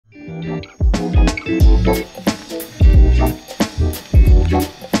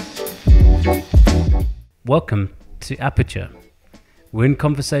Welcome to Aperture. We're in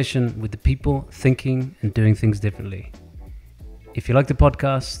conversation with the people thinking and doing things differently. If you like the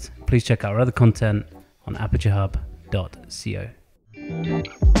podcast, please check out our other content on aperturehub.co.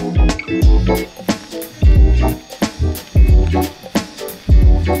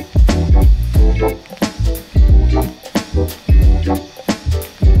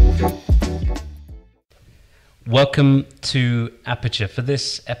 Welcome to Aperture. For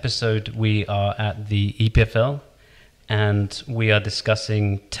this episode, we are at the EPFL and we are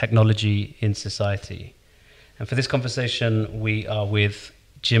discussing technology in society. And for this conversation, we are with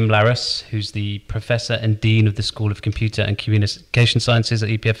Jim LARUS, who's the Professor and Dean of the School of Computer and Communication Sciences at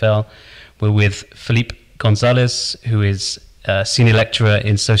EPFL. We're with Philippe GONZALEZ, who is a Senior Lecturer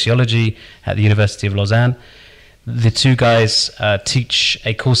in Sociology at the University of Lausanne. The two guys teach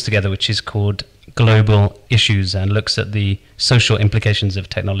a course together which is called Global Issues and looks at the social implications of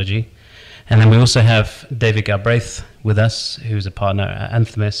technology. And then we also have David Galbraith with us, who's a partner at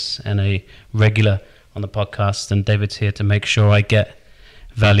Anthemis and a regular on the podcast. And David's here to make sure I get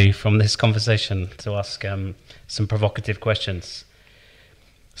value from this conversation, to ask some provocative questions.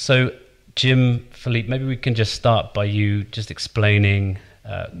 So Jim, Philippe, maybe we can just start by you just explaining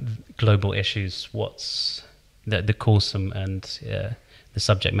global issues. What's the course and the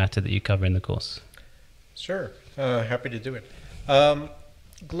subject matter that you cover in the course? Sure, happy to do it.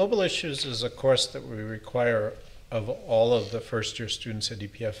 Global Issues is a course that we require of all of the first year students at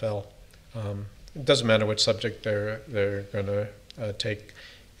EPFL. It doesn't matter what subject they're going to take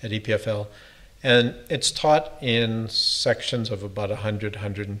at EPFL. And it's taught in sections of about 100,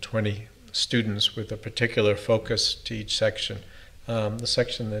 120 students with a particular focus to each section. The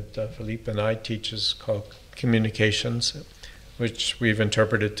section that Philippe and I teach is called Communications, which we've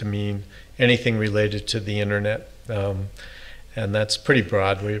interpreted to mean anything related to the internet. And that's pretty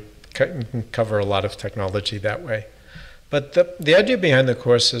broad. We can cover a lot of technology that way. But the idea behind the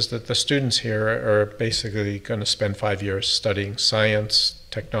course is that the students here are basically going to spend 5 years studying science,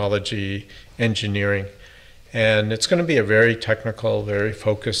 technology, engineering. And it's going to be a very technical, very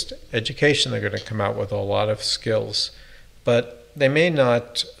focused education. They're going to come out with a lot of skills. But they may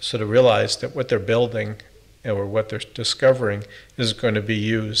not sort of realize that what they're building or what they're discovering is going to be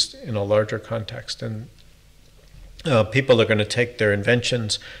used in a larger context. And people are going to take their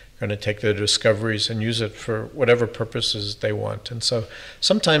inventions, going to take their discoveries and use it for whatever purposes they want. And so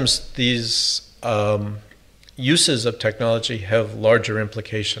sometimes these uses of technology have larger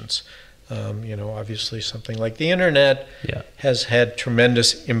implications. Obviously something like the internet has had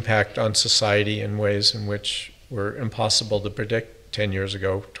tremendous impact on society in ways in which were impossible to predict 10 years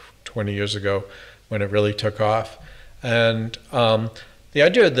ago, 20 years ago, when it really took off. And the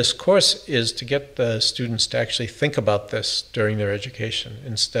idea of this course is to get the students to actually think about this during their education,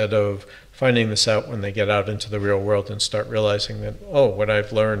 instead of finding this out when they get out into the real world and start realizing that, oh, what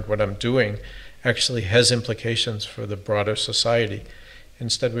I've learned, what I'm doing, actually has implications for the broader society.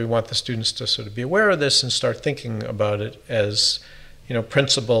 Instead, we want the students to sort of be aware of this and start thinking about it as,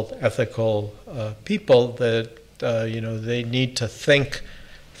 principled, ethical people that, they need to think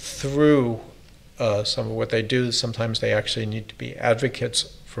through some of what they do. Sometimes they actually need to be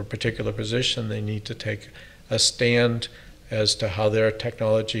advocates for a particular position. They need to take a stand as to how their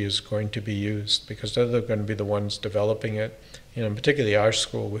technology is going to be used, because they're going to be the ones developing it. Particularly our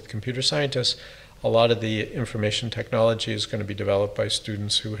school with computer scientists, a lot of the information technology is going to be developed by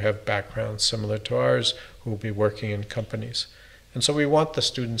students who have backgrounds similar to ours, who will be working in companies. And so we want the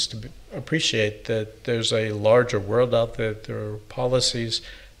students to appreciate that there's a larger world out there. There are policies,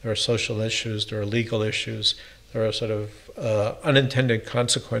 there are social issues, there are legal issues, there are sort of unintended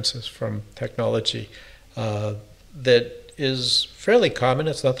consequences from technology that is fairly common.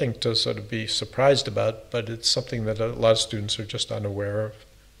 It's nothing to sort of be surprised about, but it's something that a lot of students are just unaware of.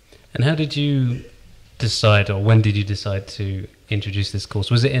 And how did you decide, or when did you decide to introduce this course?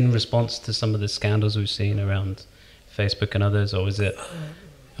 Was it in response to some of the scandals we've seen around Facebook and others, or was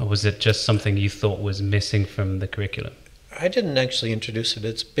it just something you thought was missing from the curriculum? I didn't actually introduce it.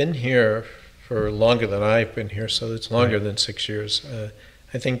 It's been here for longer than I've been here, so it's longer than 6 years.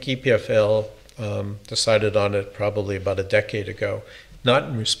 I think EPFL decided on it probably about a decade ago, not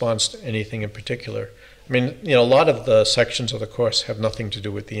in response to anything in particular. I mean, a lot of the sections of the course have nothing to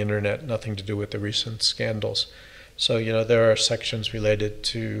do with the internet, nothing to do with the recent scandals. So, there are sections related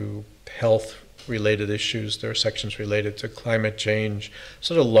to health-related issues, there are sections related to climate change,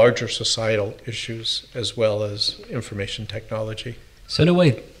 sort of larger societal issues, as well as information technology. So in a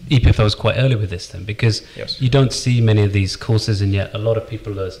way, EPFL is quite early with this then, because you don't see many of these courses, and yet a lot of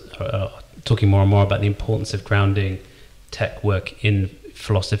people are talking more and more about the importance of grounding tech work in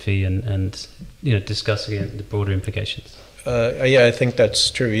philosophy and discussing it, the broader implications? Yeah, I think that's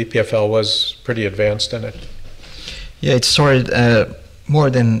true. EPFL was pretty advanced in it. Yeah, it started more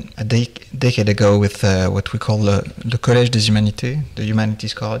than a decade ago with what we call le Collège des Humanités, the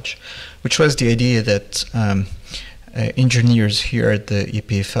Humanities College, which was the idea that engineers here at the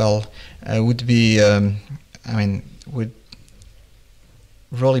EPFL would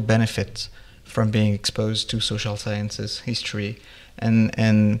really benefit from being exposed to social sciences, history,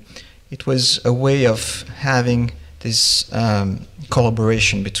 and it was a way of having this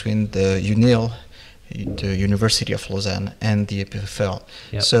collaboration between the UNIL, the University of Lausanne, and the EPFL.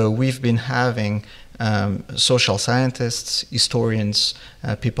 Yep. So we've been having social scientists, historians,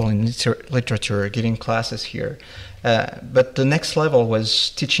 people in literature giving classes here. But the next level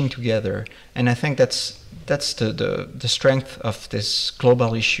was teaching together, and I think that's the strength of this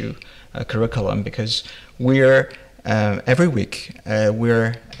global issue curriculum, because we're every week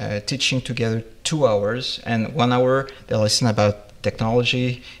we're teaching together 2 hours, and 1 hour they listen about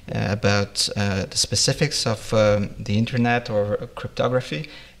technology, about the specifics of the internet or cryptography,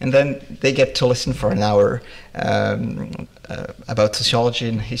 and then they get to listen for an hour about sociology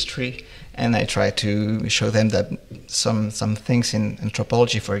and history. And I try to show them that some things in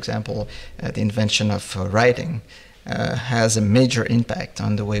anthropology, for example, the invention of writing, has a major impact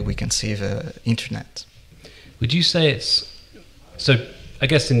on the way we conceive the internet. Would you say it's so? I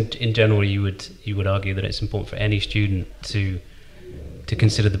guess in general, you would argue that it's important for any student to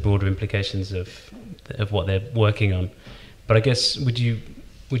consider the broader implications of what they're working on. But I guess would you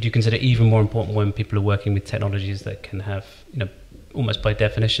consider even more important when people are working with technologies that can have, almost by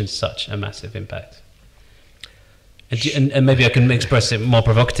definition, such a massive impact? And maybe I can express it more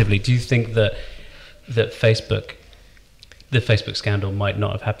provocatively. Do you think that the Facebook scandal might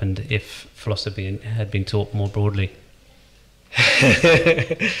not have happened if philosophy had been taught more broadly?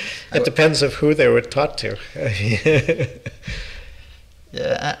 It depends of who they were taught to.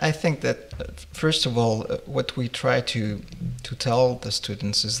 Yeah, I think that first of all, what we try to tell the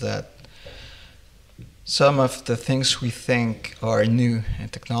students is that some of the things we think are new in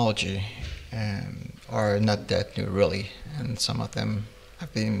technology are not that new really, and some of them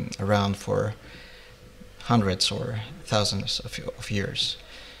have been around for hundreds or thousands of years,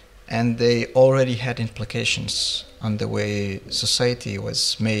 and they already had implications on the way society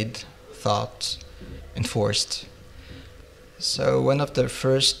was made, thought, enforced. So one of the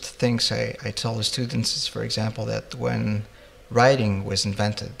first things I tell the students is, for example, that when writing was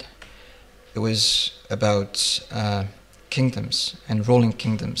invented, it was about kingdoms and ruling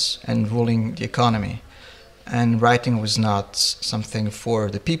the economy. And writing was not something for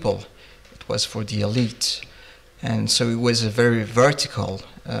the people, it was for the elite. And so it was a very vertical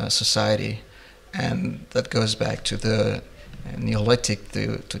society, and that goes back to the Neolithic,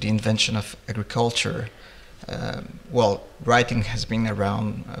 to the invention of agriculture. Writing has been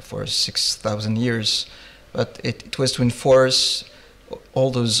around for 6,000 years, but it was to enforce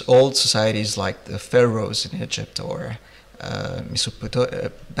all those old societies like the pharaohs in Egypt or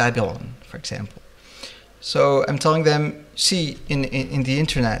Babylon, for example. So I'm telling them, see, in the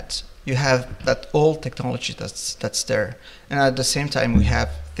internet, you have that old technology that's there, and at the same time we have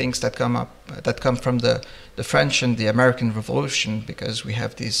things that come from the French and the American Revolution, because we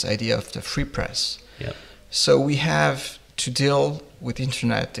have this idea of the free press. Yep. So we have to deal with the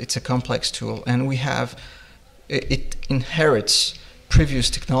internet. It's a complex tool, and it inherits previous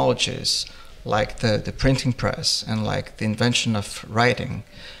technologies like the printing press and like the invention of writing.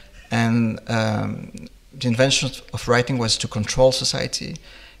 And the invention of writing was to control society.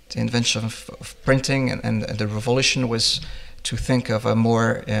 The invention of printing and the revolution was to think of a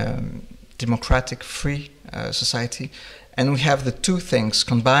more democratic, free society. And we have the two things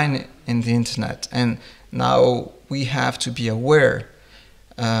combined in the internet. And now we have to be aware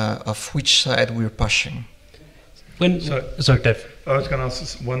of which side we're pushing. Sorry, Dave. I was going to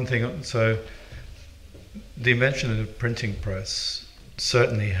ask one thing. So the invention of the printing press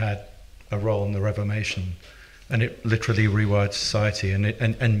certainly had a role in the Reformation, and it literally rewired society.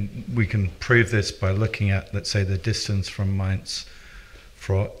 And we can prove this by looking at, let's say, the distance from Mainz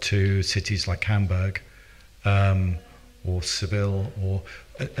to cities like Hamburg or Seville, or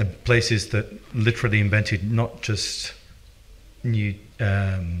places that literally invented not just new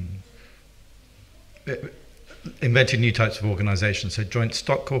types of organizations, so joint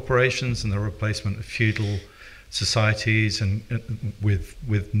stock corporations and the replacement of feudal societies, and with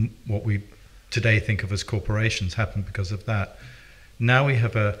what we today think of as corporations happened because of that. Now we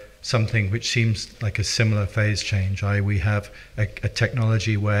have something which seems like a similar phase change, we have a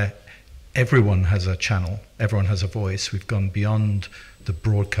technology where everyone has a channel, everyone has a voice. We've gone beyond the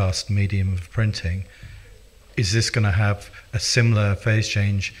broadcast medium of printing. Is this going to have a similar phase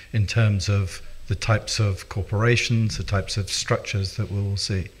change in terms of the types of corporations, the types of structures that we'll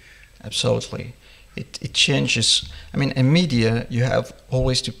see? Absolutely. It changes. I mean, a media, you have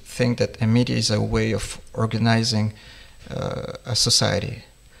always to think that a media is a way of organizing a society.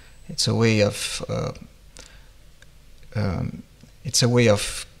 It's a way of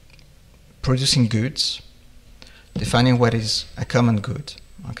producing goods, defining what is a common good,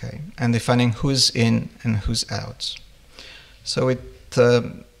 okay, and defining who's in and who's out. So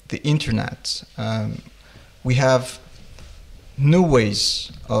the internet, we have new ways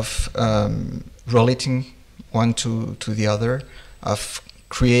of relating one to the other, of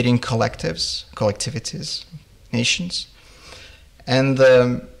creating collectivities, nations, and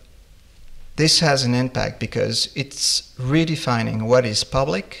this has an impact because it's redefining what is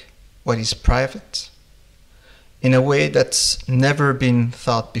public, what is private, in a way that's never been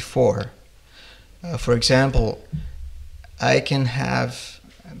thought before. For example, that's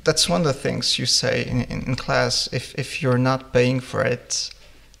one of the things you say in class, if you're not paying for it,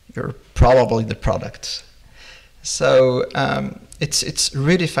 you're probably the product. So it's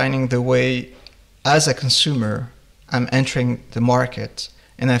redefining the way, as a consumer, I'm entering the market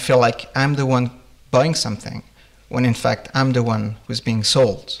and I feel like I'm the one buying something, when in fact I'm the one who's being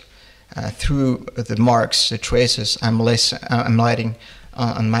sold. Through the marks, the traces I'm lighting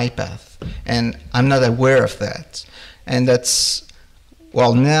on my path, and I'm not aware of that. And that's,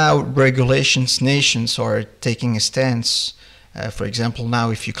 well, now regulations, nations are taking a stance. For example,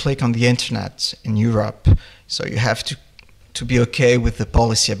 now if you click on the internet in Europe, so you have to be okay with the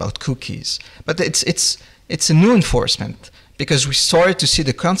policy about cookies. But it's a new enforcement, because we started to see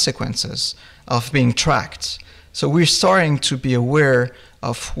the consequences of being tracked. So we're starting to be aware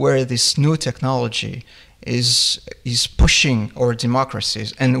of where this new technology is pushing our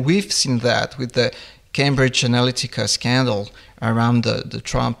democracies. And we've seen that with the Cambridge Analytica scandal around the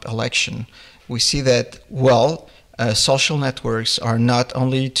Trump election. We see that, social networks are not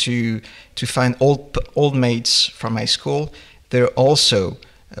only to find old mates from high school, they're also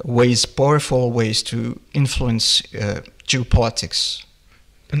powerful ways to influence geopolitics.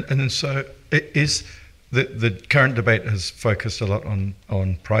 And so it is... The current debate has focused a lot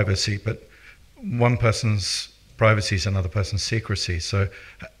on privacy, but one person's privacy is another person's secrecy. So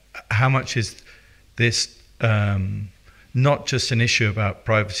how much is this not just an issue about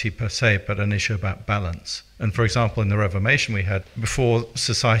privacy per se, but an issue about balance? And for example, in the Reformation we had, before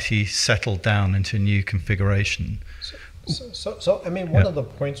society settled down into a new configuration. So I mean, one of the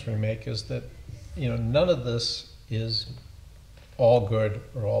points we make is that, none of this is all good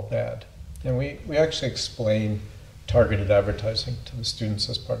or all bad. And we actually explain targeted advertising to the students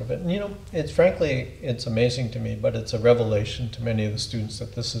as part of it. And it's amazing to me, but it's a revelation to many of the students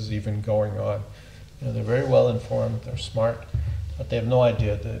that this is even going on. They're very well informed, they're smart, but they have no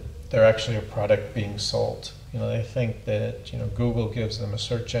idea that they're actually a product being sold. They think that Google gives them a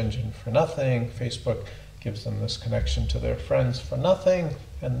search engine for nothing, Facebook gives them this connection to their friends for nothing,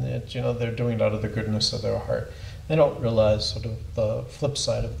 and that they're doing it out of the goodness of their heart. They don't realize sort of the flip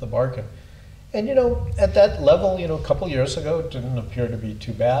side of the bargain. And at that level, a couple years ago, it didn't appear to be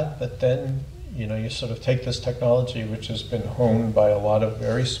too bad. But then, you sort of take this technology, which has been honed by a lot of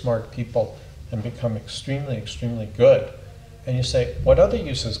very smart people and become extremely, extremely good. And you say, what other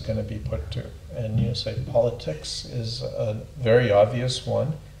use is going to be put to? And you say, politics is a very obvious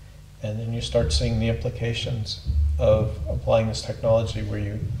one. And then you start seeing the implications of applying this technology where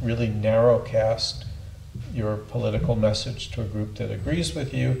you really narrowcast your political message to a group that agrees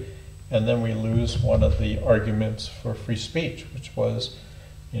with you. And then we lose one of the arguments for free speech, which was,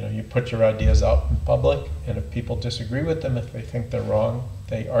 you put your ideas out in public, and if people disagree with them, if they think they're wrong,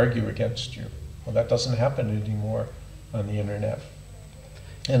 they argue against you. Well, that doesn't happen anymore on the internet.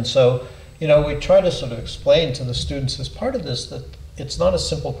 And so, we try to sort of explain to the students as part of this that it's not a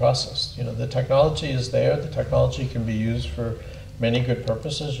simple process. The technology is there. The technology can be used for many good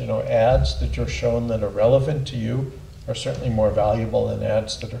purposes. Ads that you're shown that are relevant to you are certainly more valuable than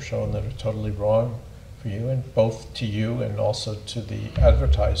ads that are shown that are totally wrong for you, and both to you and also to the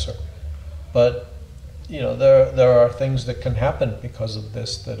advertiser. But there are things that can happen because of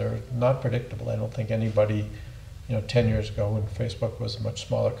this that are not predictable. I don't think anybody 10 years ago, when Facebook was a much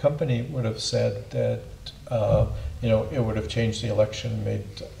smaller company, would have said that it would have changed the election and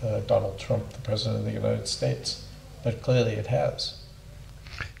made Donald Trump the president of the United States. But clearly it has.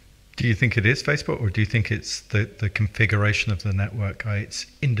 Do you think it is Facebook, or do you think it's the configuration of the network?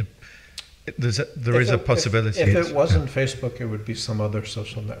 there is a possibility. If it wasn't Facebook, it would be some other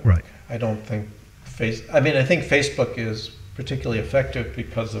social network. Right. I don't think I think Facebook is particularly effective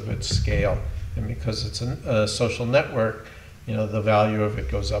because of its scale and because it's a social network. The value of it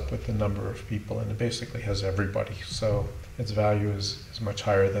goes up with the number of people, and it basically has everybody. So its value is much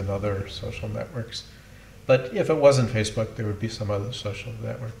higher than other social networks. But if it wasn't Facebook, there would be some other social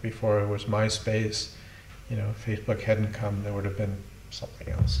network. Before it was MySpace, if Facebook hadn't come, there would have been something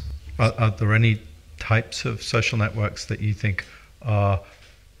else. Are there any types of social networks that you think are,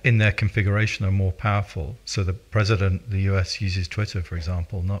 in their configuration, are more powerful? So the president of the US uses Twitter, for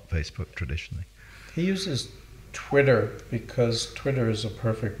example, not Facebook traditionally. He uses Twitter because Twitter is a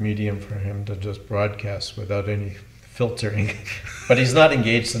perfect medium for him to just broadcast without any filtering. But he's not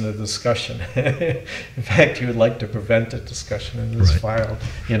engaged in a discussion. In fact, he would like to prevent a discussion in this file.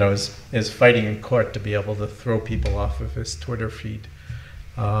 Is fighting in court to be able to throw people off of his Twitter feed.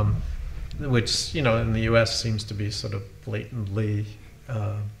 Which, in the US seems to be sort of blatantly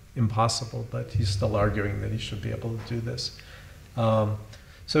impossible, but he's still arguing that he should be able to do this.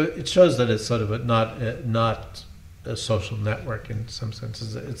 So it shows that it's sort of not a social network in some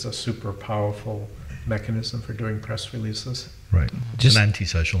senses. It's a super powerful mechanism for doing press releases. Right. Just an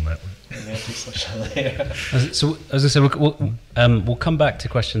anti-social network. An anti-social, yeah. So as I said, we'll come back to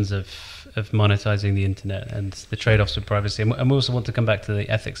questions of monetizing the internet and the trade-offs with privacy, and we also want to come back to the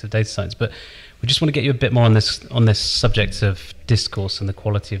ethics of data science. But we just want to get you a bit more on this subject of discourse and the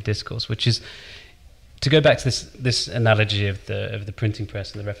quality of discourse, which is to go back to this analogy of the printing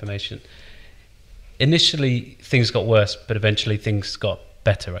press and the Reformation. Initially, things got worse, but eventually things got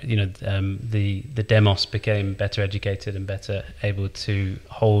better. Right? The demos became better educated and better able to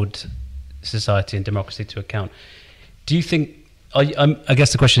hold society and democracy to account. Do you think? I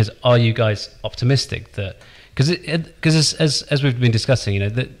guess the question is: are you guys optimistic that? Because as we've been discussing,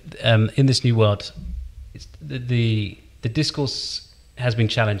 that in this new world, the discourse has been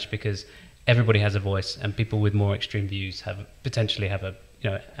challenged because everybody has a voice, and people with more extreme views potentially have an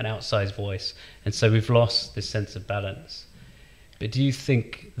outsized voice, and so we've lost this sense of balance. But do you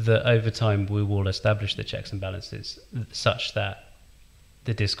think that over time we will establish the checks and balances such that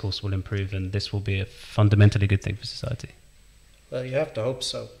the discourse will improve, and this will be a fundamentally good thing for society? Well, you have to hope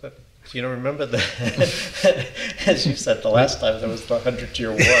so. But remember as you said the last time, there was the 100-year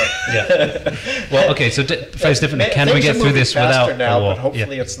war. Yeah. Well, okay. So phrase differently. Can we get through this without now? a war? But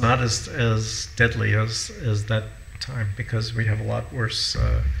hopefully, it's not as deadly as that time, because we have a lot worse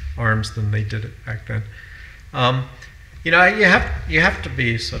arms than they did back then. You have to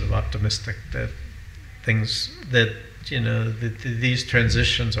be sort of optimistic that these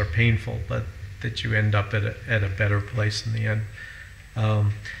transitions are painful, but that you end up at a better place in the end.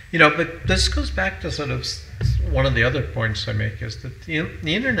 But this goes back to sort of one of the other points I make, is that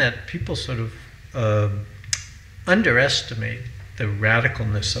the internet, people sort of underestimate the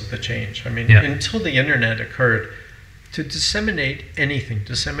radicalness of the change. I mean, until the internet occurred, to disseminate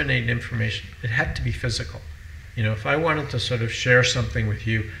information, it had to be physical. If I wanted to sort of share something with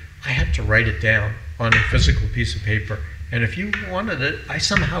you, I had to write it down on a physical piece of paper. And if you wanted it, I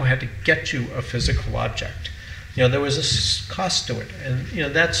somehow had to get you a physical object. There was a cost to it,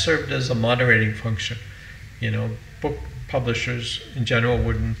 and that served as a moderating function. Book publishers in general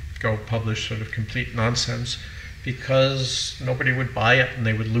wouldn't go publish sort of complete nonsense, because nobody would buy it and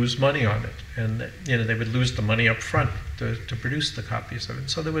they would lose money on it, and they would lose the money up front to produce the copies of it.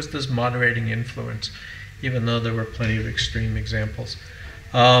 So there was this moderating influence, even though there were plenty of extreme examples.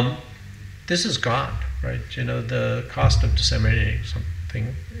 This is gone, right? The cost of disseminating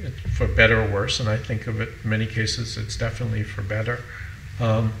something, for better or worse, and I think of it in many cases it's definitely for better,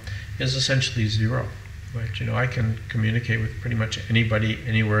 is essentially zero, right? I can communicate with pretty much anybody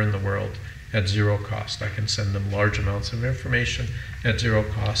anywhere in the world at zero cost. I can send them large amounts of information at zero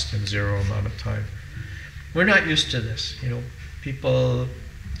cost in zero amount of time. We're not used to this. People,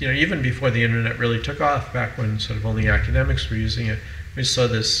 even before the internet really took off, back when sort of only academics were using it, we saw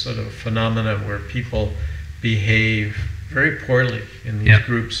this sort of phenomenon where people behave very poorly in these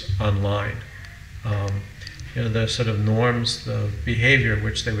groups online. The sort of norms, the behavior,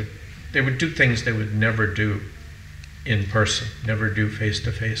 which they would do things they would never do in person, never do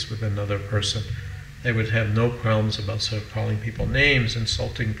face-to-face with another person. They would have no qualms about sort of calling people names,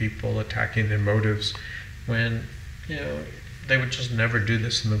 insulting people, attacking their motives, when they would just never do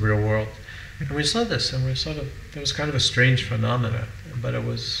this in the real world. And we saw this, and it was kind of a strange phenomenon, but it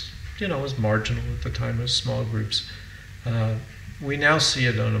was marginal at the time. It was small groups. We now see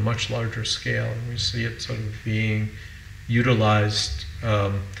it on a much larger scale, and we see it sort of being utilized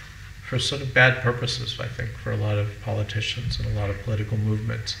for sort of bad purposes, I think, for a lot of politicians and a lot of political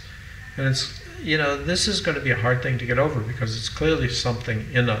movements. And it's, this is going to be a hard thing to get over because it's clearly something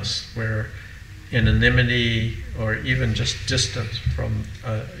in us where anonymity or even just distance from,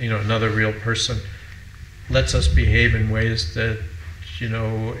 another real person lets us behave in ways that,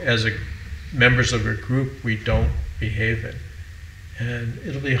 as members of a group, we don't behave in. And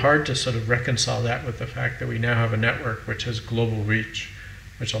it'll be hard to sort of reconcile that with the fact that we now have a network which has global reach,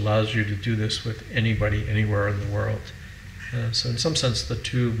 which allows you to do this with anybody, anywhere in the world. So in some sense, the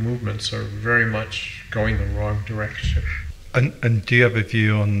two movements are very much going the wrong direction. And do you have a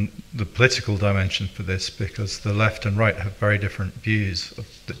view on the political dimension for this? Because the left and right have very different views,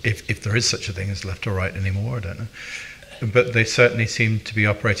 if there is such a thing as left or right anymore, I don't know. But they certainly seem to be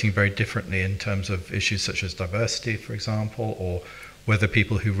operating very differently in terms of issues such as diversity, for example, or whether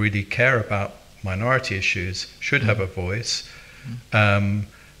people who really care about minority issues should have a voice, and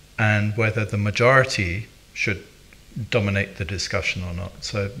whether the majority should dominate the discussion or not.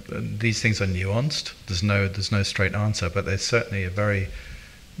 So these things are nuanced. There's no straight answer, but there's certainly a very,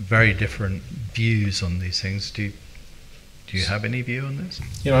 very different views on these things. Do you have any view on this?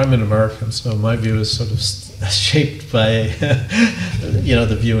 I'm an American, so my view is sort of shaped by,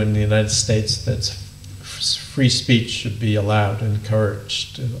 the view in the United States that free speech should be allowed,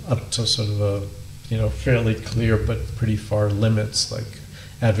 encouraged, up to sort of a, fairly clear but pretty far limits, like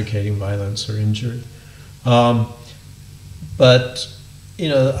advocating violence or injury. But,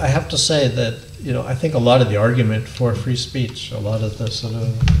 I have to say that, I think a lot of the argument for free speech, a lot of the sort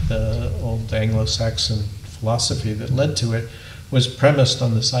of the old Anglo-Saxon philosophy that led to it was premised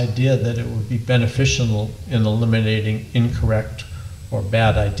on this idea that it would be beneficial in eliminating incorrect or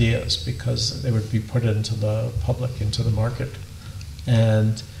bad ideas because they would be put into the public, into the market.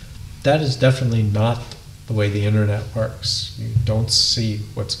 And that is definitely not the way the internet works. You don't see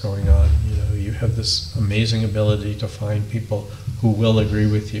what's going on. You have this amazing ability to find people who will agree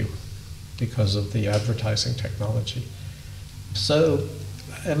with you because of the advertising technology. So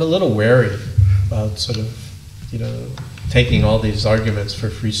I'm a little wary about sort of, taking all these arguments for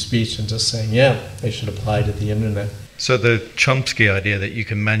free speech and just saying, yeah, they should apply to the internet. So the Chomsky idea that you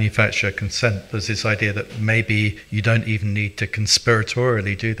can manufacture consent, there's this idea that maybe you don't even need to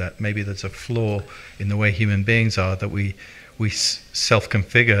conspiratorially do that. Maybe there's a flaw in the way human beings are, that we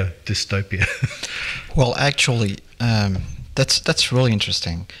self-configure dystopia. Well, actually, that's really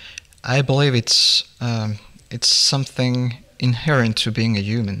interesting. I believe it's something inherent to being a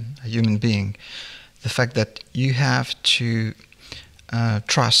human being. The fact that you have to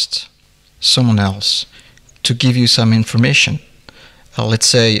trust someone else to give you some information. Let's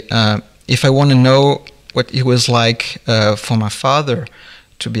say, if I want to know what it was like for my father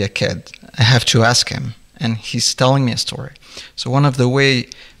to be a kid, I have to ask him, and he's telling me a story. So one of the way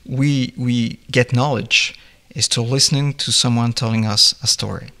we get knowledge is to listening to someone telling us a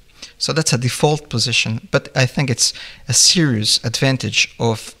story. So that's a default position, but I think it's a serious advantage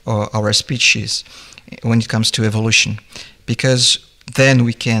of our species when it comes to evolution, because then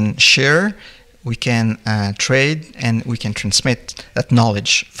we can share, we can trade, and we can transmit that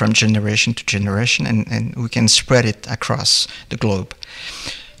knowledge from generation to generation, and we can spread it across the globe.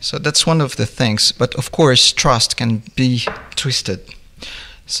 So that's one of the things. But of course, trust can be twisted.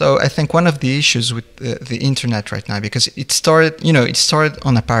 So I think one of the issues with the internet right now, because it started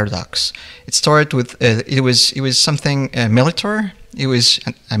on a paradox. It started with it was something military. It was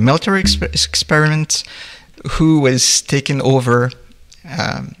a military experiment who was taken over,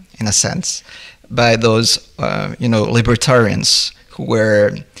 in a sense, by those libertarians who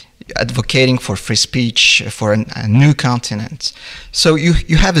were advocating for free speech, for a new continent. So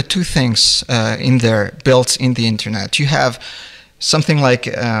you have the two things in there built in the internet. You have something like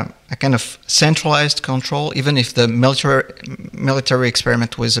a kind of centralized control, even if the military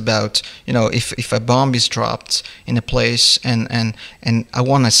experiment was about, if a bomb is dropped in a place and I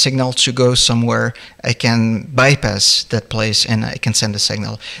want a signal to go somewhere, I can bypass that place and I can send a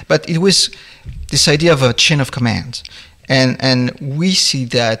signal. But it was this idea of a chain of command. And we see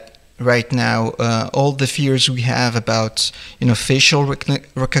that right now, all the fears we have about facial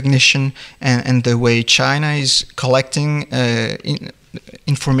recognition and the way China is collecting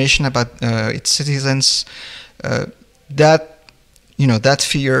information about its citizens, that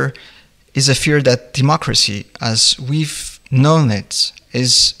fear is a fear that democracy, as we've known it,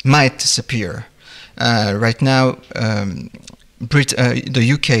 might disappear. Right now,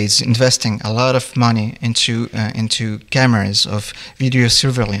 the UK is investing a lot of money into cameras of video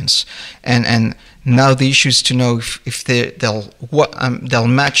surveillance, and now the issue is to know if they'll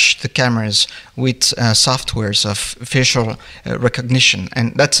match the cameras with softwares of facial recognition,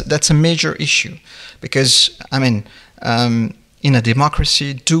 and that's a major issue, because in a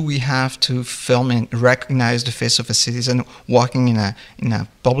democracy, do we have to film and recognize the face of a citizen walking in a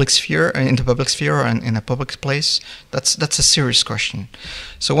public sphere, in the public sphere, or in a public place? That's a serious question.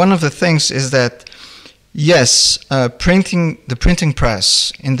 So one of the things is that, yes, the printing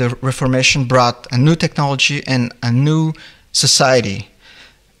press in the Reformation brought a new technology and a new society.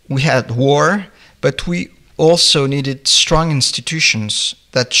 We had war, but we also needed strong institutions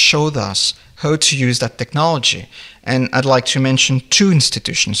that showed us how to use that technology. And I'd like to mention two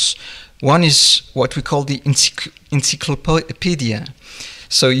institutions. One is what we call the encyclopedia.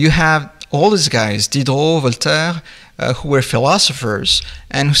 So you have all these guys, Diderot, Voltaire, who were philosophers,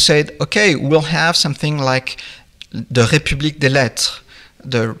 and who said, okay, we'll have something like the République des Lettres,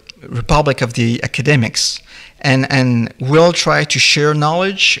 the Republic of the Academics, and we'll try to share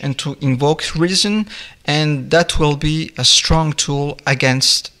knowledge and to invoke reason, and that will be a strong tool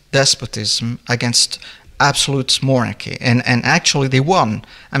against despotism, against absolute monarchy. And actually they won.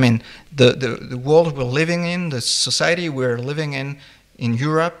 I mean, the world we're living in, the society we're living in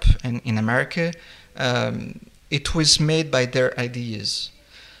Europe and in America, it was made by their ideas.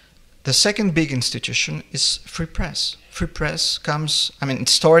 The second big institution is free press. Free press comes, I mean, it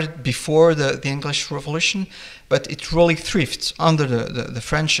started before the English Revolution, but it really thrived under the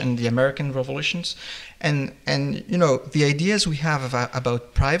French and the American revolutions. And you know, the ideas we have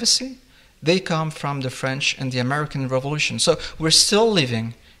about privacy, they come from the French and the American Revolution. So we're still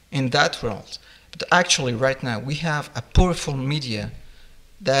living in that world. But actually, right now, we have a powerful media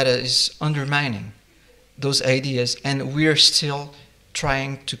that is undermining those ideas, and we're still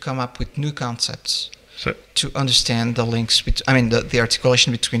trying to come up with new concepts to understand the links, the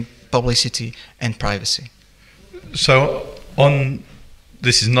articulation between publicity and privacy. So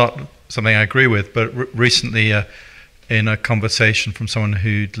this is not something I agree with, but recently in a conversation from someone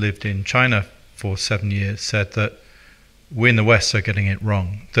who'd lived in China for 7 years, said that we in the West are getting it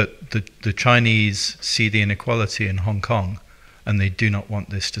wrong, that the Chinese see the inequality in Hong Kong and they do not want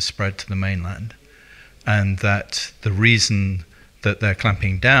this to spread to the mainland, and that the reason that they're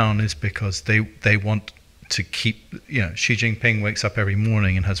clamping down is because they want to keep, you know, Xi Jinping wakes up every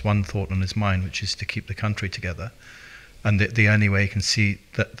morning and has one thought on his mind, which is to keep the country together. And the only way you can see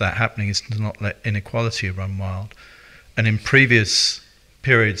that happening is to not let inequality run wild. And in previous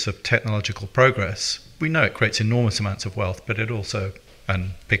periods of technological progress, we know it creates enormous amounts of wealth, but it also,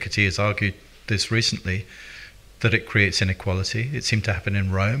 and Piketty has argued this recently, that it creates inequality. It seemed to happen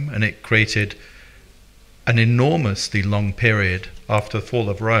in Rome, and it created an enormously long period after the fall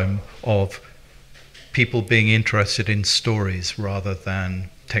of Rome of people being interested in stories rather than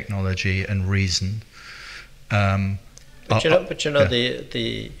technology and reason. The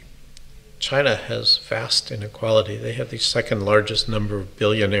China has vast inequality. They have the second largest number of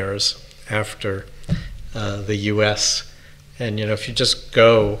billionaires after the U.S. And if you just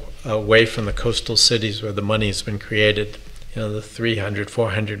go away from the coastal cities where the money's been created, the 300,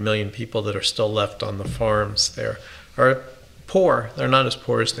 400 million people that are still left on the farms there are poor. They're not as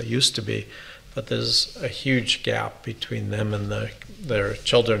poor as they used to be, but there's a huge gap between them and their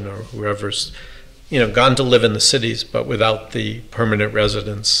children or whoever's gone to live in the cities, but without the permanent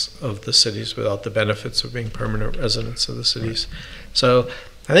residence of the cities, without the benefits of being permanent residents of the cities. So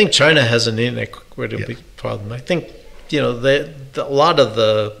I think China has an inequity problem. I think a lot of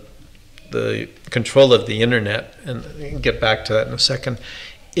the control of the internet, and we can get back to that in a second,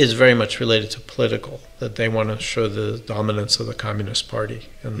 is very much related to political, that they want to show the dominance of the Communist Party,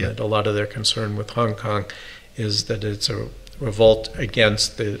 and that a lot of their concern with Hong Kong is that it's a revolt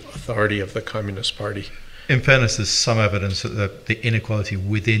against the authority of the Communist Party. In fairness, there's some evidence that the inequality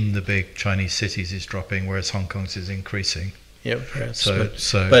within the big Chinese cities is dropping, whereas Hong Kong's is increasing. Yeah, perhaps.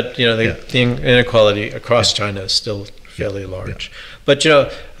 So the inequality across China is still fairly large. Yeah. But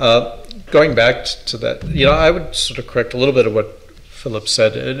going back to that, I would sort of correct a little bit of what Philippe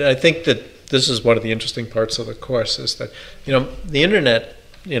said. And I think that this is one of the interesting parts of the course, is that the internet,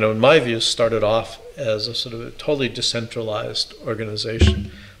 in my view, started off as a sort of a totally decentralized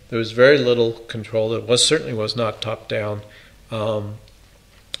organization. There was very little control. It certainly was not top down, and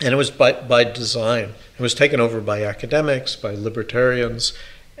it was by design. It was taken over by academics, by libertarians,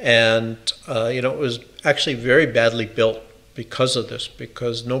 and it was actually very badly built because of this,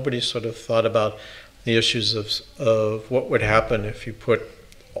 because nobody sort of thought about the issues of what would happen if you put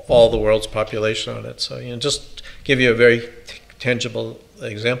all the world's population on it. So just give you a very tangible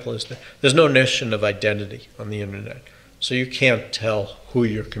example is that there's no notion of identity on the internet. So you can't tell who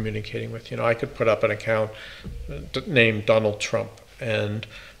you're communicating with. I could put up an account named Donald Trump, and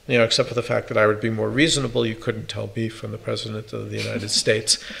except for the fact that I would be more reasonable, you couldn't tell me from the President of the United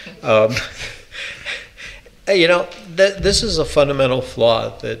States. This is a fundamental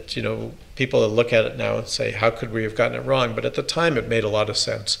flaw that, people look at it now and say, how could we have gotten it wrong? But at the time, it made a lot of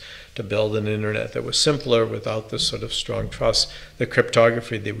sense to build an internet that was simpler without this sort of strong trust. The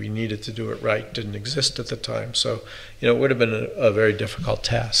cryptography that we needed to do it right didn't exist at the time. So, it would have been a very difficult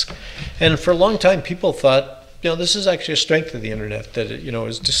task. And for a long time, people thought, this is actually a strength of the internet, that it,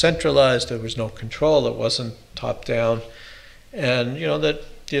 was decentralized, there was no control, it wasn't top down. And,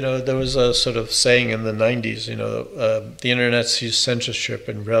 there was a sort of saying in the 90s, the internet sees censorship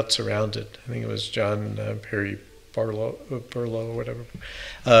and routes around it. I think it was John Perry Barlow, or whatever,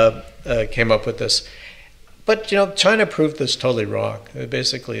 came up with this. But, China proved this totally wrong.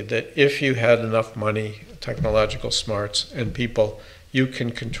 Basically, that if you had enough money, technological smarts, and people, you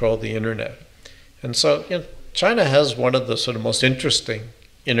can control the internet. And so, China has one of the sort of most interesting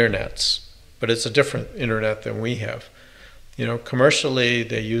internets, but it's a different internet than we have. Commercially,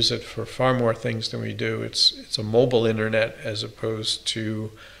 they use it for far more things than we do. It's a mobile internet as opposed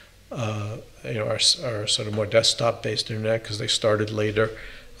to, our sort of more desktop-based internet, because they started later.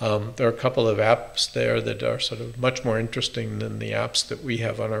 There are a couple of apps there that are sort of much more interesting than the apps that we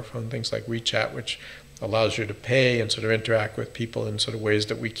have on our phone, things like WeChat, which allows you to pay and sort of interact with people in sort of ways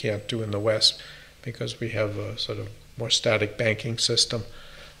that we can't do in the West, because we have a sort of more static banking system.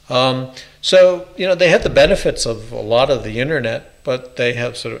 So, they have the benefits of a lot of the internet, but they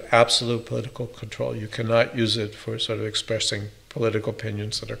have sort of absolute political control. You cannot use it for sort of expressing political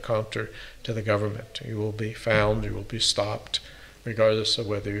opinions that are counter to the government. You will be found, you will be stopped, regardless of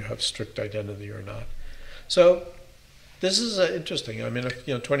whether you have strict identity or not. So this is interesting. I mean,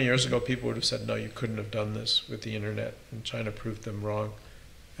 20 years ago, people would have said, no, you couldn't have done this with the internet, and China proved them wrong.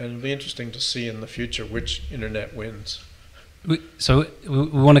 And it'll be interesting to see in the future which internet wins. So we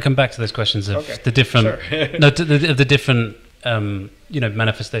want to come back to those questions of the different, of the different,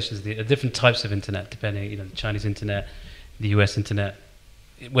 manifestations, the different types of internet, depending, the Chinese internet, the US internet,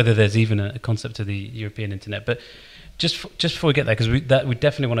 whether there's even a concept of the European internet. But just before we get there, because we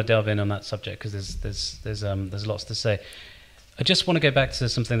definitely want to delve in on that subject, because there's lots to say. I just want to go back to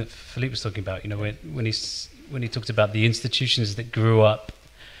something that Philippe was talking about. When he talked about the institutions that grew up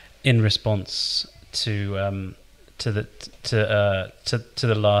in response to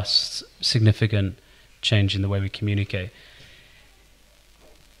the last significant change in the way we communicate.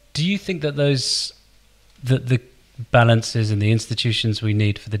 Do you think that the balances and the institutions we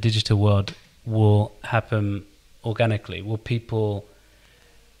need for the digital world will happen organically? Will people,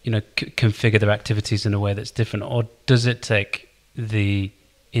 configure their activities in a way that's different, or does it take the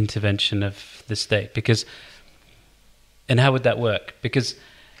intervention of the state? And how would that work? Because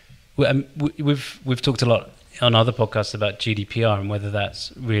we've talked a lot on other podcasts about GDPR and whether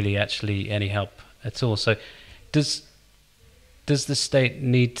that's really actually any help at all. So does the state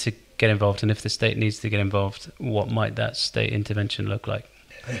need to get involved? And if the state needs to get involved, what might that state intervention look like?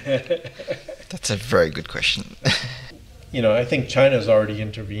 That's a very good question. I think China's already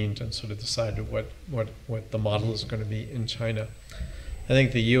intervened and sort of decided what the model is going to be in China. I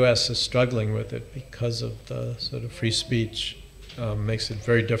think the US is struggling with it because of the sort of free speech. Makes it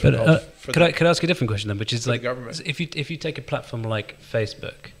very difficult. Could I ask a different question then, which is like, government. If you take a platform like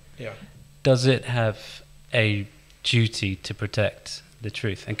Facebook, yeah, does it have a duty to protect the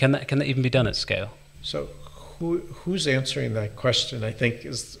truth, and can that even be done at scale? So who's answering that question? I think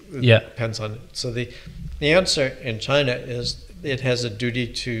depends on it. So the answer in China is it has a duty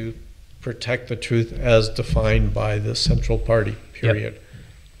to protect the truth as defined by the central party. Period.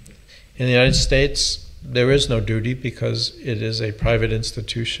 Yep. In the United States, there is no duty because it is a private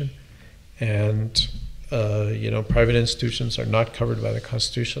institution, and private institutions are not covered by the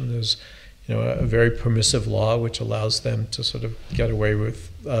Constitution. There's a very permissive law which allows them to sort of get away with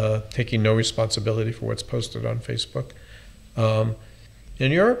taking no responsibility for what's posted on Facebook.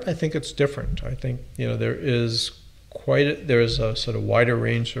 In Europe, I think it's different. I think there is a sort of wider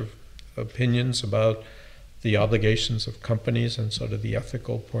range of opinions about the obligations of companies and sort of the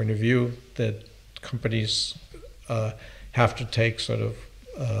ethical point of view that companies have to take sort of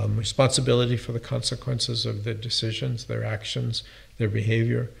responsibility for the consequences of their decisions, their actions, their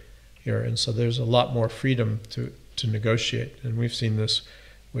behavior here. And so there's a lot more freedom to negotiate. And we've seen this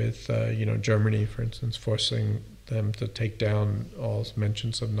with, Germany, for instance, forcing them to take down all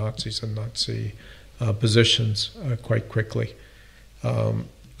mentions of Nazis and Nazi positions quite quickly.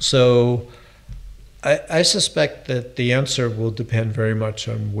 So I suspect that the answer will depend very much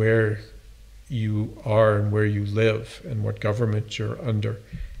on where you are and where you live and what government you're under.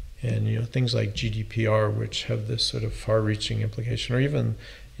 And things like GDPR, which have this sort of far-reaching implication, or even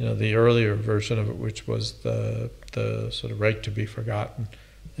the earlier version of it, which was the sort of right to be forgotten.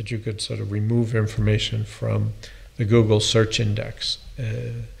 that you could sort of remove information from the Google search index.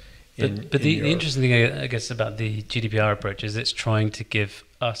 But the interesting thing, I guess, about the GDPR approach is it's trying to give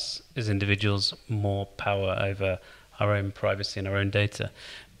us as individuals more power over our own privacy and our own data.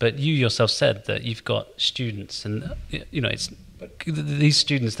 But you yourself said that you've got students, and it's these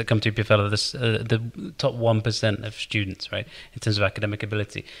students that come to EPFL are the top 1% of students, right, in terms of academic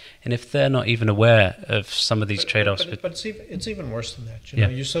ability. And if they're not even aware of some of these trade-offs, but it's even worse than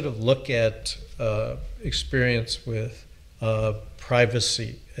that. You sort of look at experience with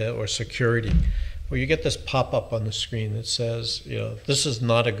privacy or security, where you get this pop-up on the screen that says, this is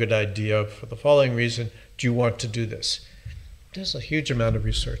not a good idea for the following reason. Do you want to do this? There's a huge amount of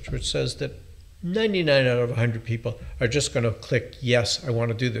research which says that 99 out of 100 people are just going to click, yes, I want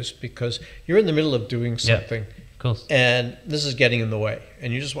to do this, because you're in the middle of doing something, and this is getting in the way,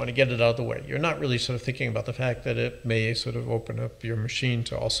 and you just want to get it out of the way. You're not really sort of thinking about the fact that it may sort of open up your machine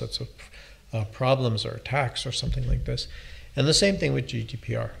to all sorts of problems or attacks or something like this. And the same thing with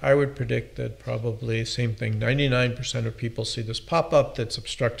GDPR. I would predict that probably same thing. 99% of people see this pop-up that's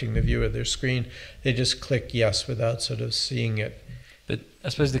obstructing the view of their screen. They just click yes without sort of seeing it. But I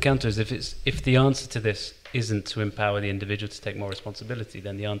suppose the counter is if the answer to this isn't to empower the individual to take more responsibility,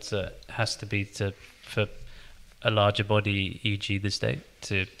 then the answer has to be for a larger body, e.g. the state,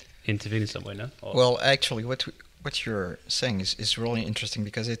 to intervene in some way, no? Well, actually, what you're saying is really interesting,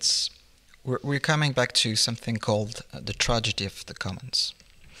 because we're coming back to something called the tragedy of the commons.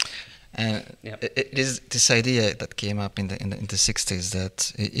 And it is this idea that came up in the 60s,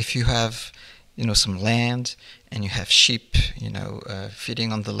 that if you have some land and you have sheep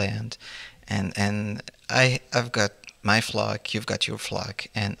feeding on the land, and I've got my flock, you've got your flock,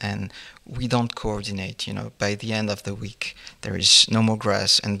 and we don't coordinate. By the end of the week there is no more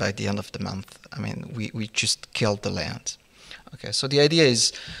grass, and by the end of the month, we just killed the land. Okay, so the idea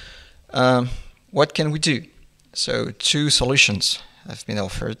is, what can we do? So 2 solutions have been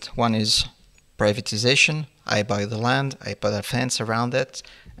offered. One is privatization. I buy the land, I put a fence around it,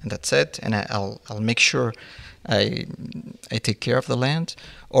 and that's it, and I'll make sure I take care of the land.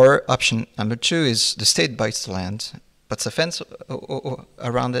 Or option number 2 is the state buys the land, puts a fence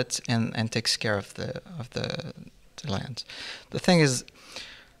around it, and takes care of the land. The thing is,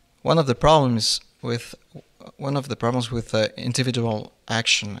 one of the problems with individual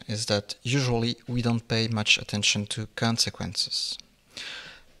action is that usually we don't pay much attention to consequences.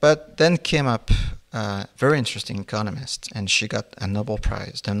 But then came up a very interesting economist, and she got the Nobel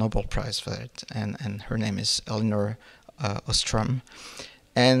Prize for it, and her name is Elinor Ostrom.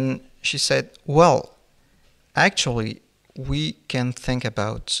 And she said, well, actually, we can think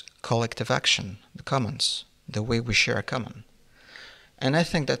about collective action, the commons, the way we share a common. And I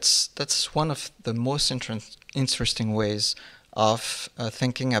think that's one of the most interesting ways of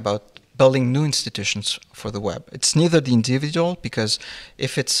thinking about building new institutions for the web. It's neither the individual, because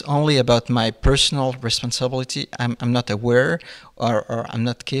if it's only about my personal responsibility, I'm not aware or I'm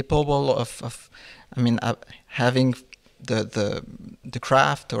not capable of having the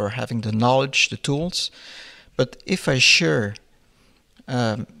craft or having the knowledge, the tools. But if I share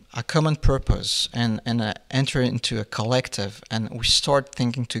a common purpose and enter into a collective, and we start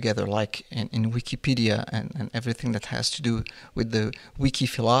thinking together, like in Wikipedia and everything that has to do with the wiki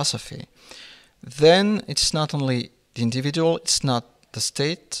philosophy, then it's not only the individual, it's not the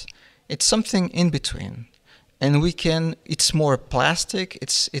state, it's something in between. And it's more plastic,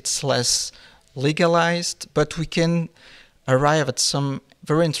 it's less legalized, but we can arrive at some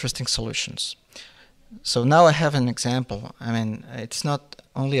very interesting solutions. So now I have an example. It's not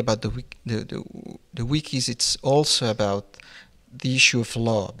only about the wikis, it's also about the issue of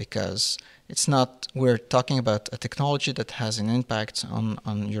law, because we're talking about a technology that has an impact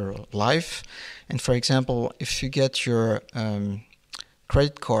on your life. And for example, if you get your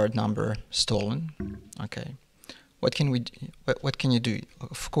credit card number stolen, okay, what can you do?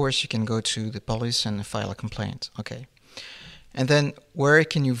 Of course, you can go to the police and file a complaint, okay. And then where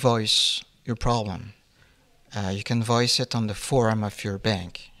can you voice your problem? You can voice it on the forum of your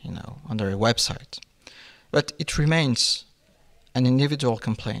bank, on their website. But it remains an individual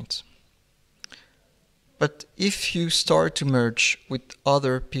complaint. But if you start to merge with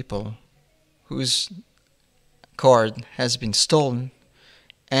other people whose card has been stolen,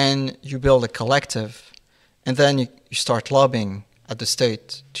 and you build a collective, and then you start lobbying at the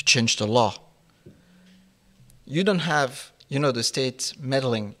state to change the law, you don't have, the state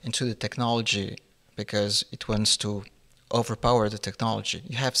meddling into the technology because it wants to overpower the technology.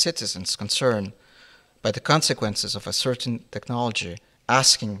 You have citizens concerned by the consequences of a certain technology,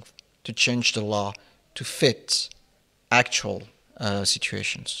 asking to change the law to fit actual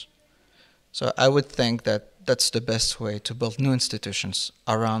situations. So I would think that that's the best way to build new institutions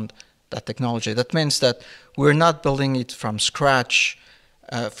around that technology. That means that we're not building it from scratch,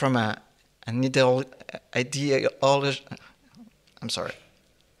 from an ideology. I'm sorry.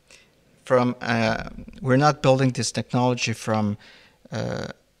 We're not building this technology from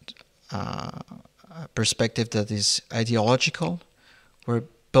a perspective that is ideological. We're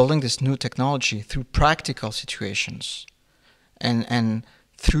building this new technology through practical situations, and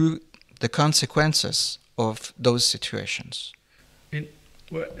through the consequences of those situations.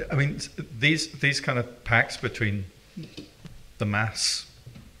 I mean, these kind of pacts between the mass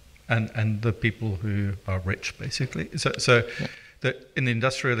and the people who are rich, basically. So yeah. In the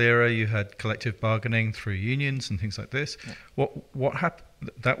industrial era, you had collective bargaining through unions and things like this. Yeah. What happened?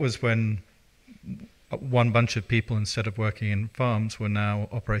 That was when one bunch of people, instead of working in farms, were now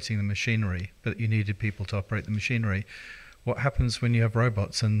operating the machinery, but you needed people to operate the machinery. What happens when you have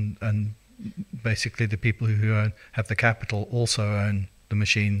robots and basically the people who have the capital also own the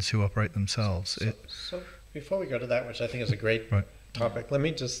machines who operate themselves? So before we go to that, which I think is a great topic, let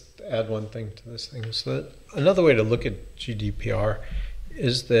me just add one thing to this thing. So another way to look at GDPR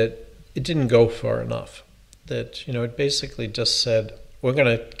is that it didn't go far enough. That, it basically just said, we're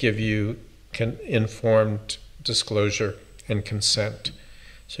going to give you informed disclosure and consent.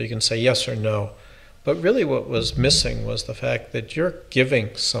 So you can say yes or no. But really what was missing was the fact that you're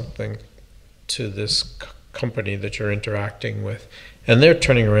giving something to this company that you're interacting with, and they're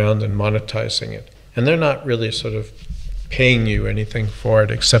turning around and monetizing it. And they're not really sort of paying you anything for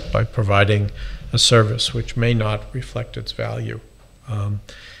it except by providing a service which may not reflect its value.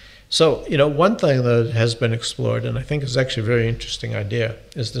 So, one thing that has been explored, and I think is actually a very interesting idea,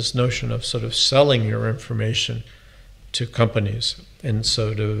 is this notion of sort of selling your information to companies. And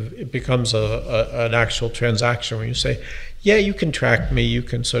sort of it becomes an actual transaction where you say, yeah, you can track me, you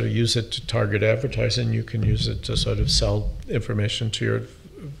can sort of use it to target advertising, you can use it to sort of sell information to your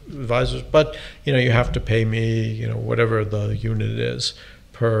advisors, but you have to pay me, whatever the unit is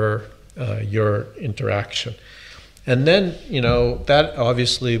per your interaction. And then, that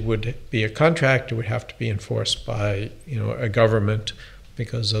obviously would be a contract. It would have to be enforced by, a government,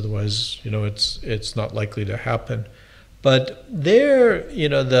 because otherwise, it's not likely to happen. But there,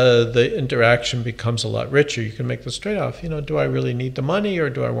 the interaction becomes a lot richer. You can make this trade-off. Do I really need the money or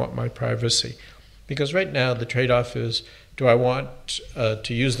do I want my privacy? Because right now the trade-off is, do I want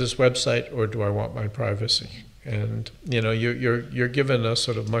to use this website or do I want my privacy? And you're given a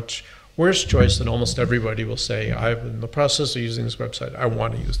sort of much worse choice than almost everybody will say. I'm in the process of using this website. I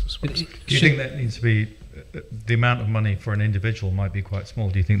want to use this website. Do you think that needs to be, the amount of money for an individual might be quite small?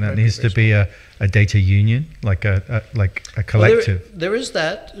 Do you think that needs to be a data union, like a collective? Well, there is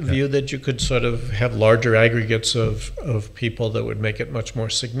that view that you could sort of have larger aggregates of people that would make it much more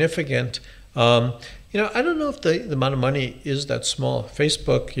significant. I don't know if the amount of money is that small.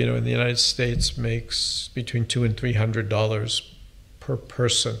 Facebook, in the United States makes between $200 and $300 per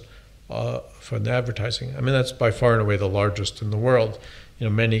person for the advertising. I mean, that's by far and away the largest in the world.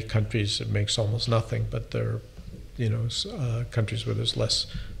 Many countries it makes almost nothing, but there are, countries where there's less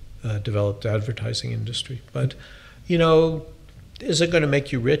developed advertising industry. But, is it going to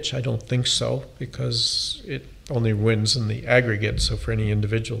make you rich? I don't think so, because it only wins in the aggregate. So for any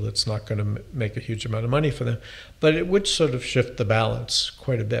individual, it's not going to make a huge amount of money for them. But it would sort of shift the balance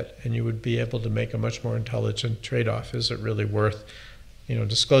quite a bit, and you would be able to make a much more intelligent trade-off. Is it really worth,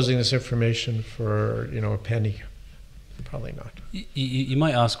 disclosing this information for, a penny? Probably not. You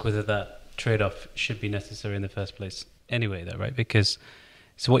might ask whether that trade-off should be necessary in the first place anyway, though, right? Because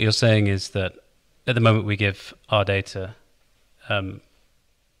so what you're saying is that at the moment we give our data in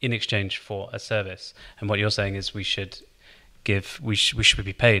exchange for a service, and what you're saying is we should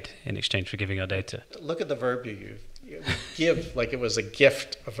be paid in exchange for giving our data. Look at the verb you use. Give like it was a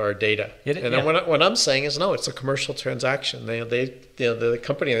gift of our data. What I'm saying is, no, it's a commercial transaction. The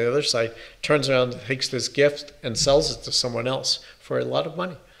company on the other side turns around, takes this gift and sells it to someone else for a lot of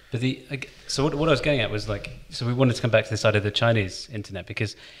money. But so what I was getting at was so we wanted to come back to this side of the Chinese internet,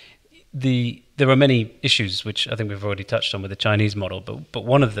 because there are many issues which I think we've already touched on with the Chinese model, but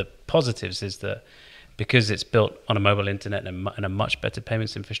one of the positives is that because it's built on a mobile internet and a much better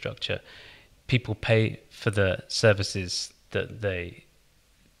payments infrastructure, people pay for the services that they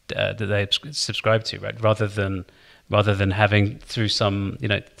subscribe to, right? Rather than having through some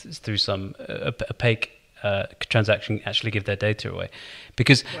opaque transaction actually give their data away,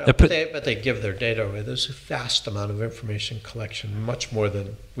 because but they give their data away. There's a vast amount of information collection, much more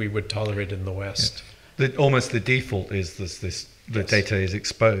than we would tolerate in the West. Yeah. Almost the default is the data is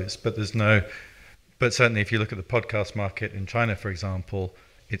exposed, but there's no But certainly if you look at the podcast market in China, for example,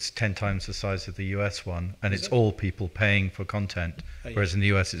 it's 10 times the size of the US one, and it's all people paying for content, whereas in the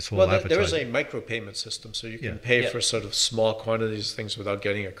US it's all advertising. There is a micropayment system, so you can pay for sort of small quantities of things without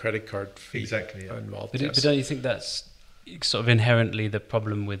getting a credit card fee involved. But don't you think that's sort of inherently the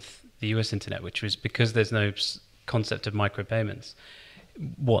problem with the US internet, which is because there's no concept of micropayments,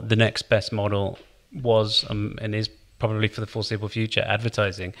 what the next best model was and is probably for the foreseeable future,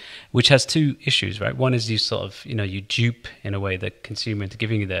 advertising, which has two issues, right? One is you sort of, you dupe in a way the consumer into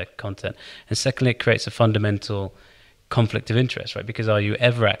giving you their content. And secondly, it creates a fundamental conflict of interest, right? Because are you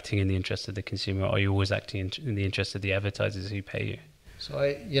ever acting in the interest of the consumer, or are you always acting in the interest of the advertisers who pay you? So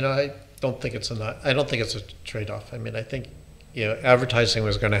I don't think it's a trade-off. I mean, I think, advertising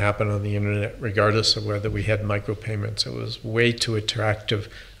was going to happen on the internet regardless of whether we had micropayments. It was way too attractive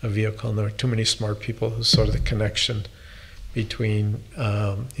a vehicle, and there were too many smart people who saw the connection between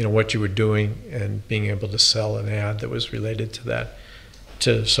what you were doing and being able to sell an ad that was related to that,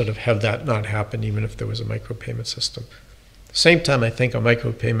 to sort of have that not happen even if there was a micropayment system. At the same time, I think a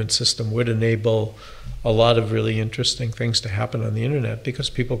micropayment system would enable a lot of really interesting things to happen on the internet because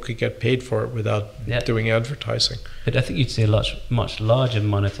people could get paid for it without doing advertising. But I think you'd see a much larger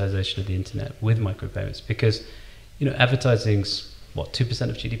monetization of the internet with micropayments because, advertising's 2%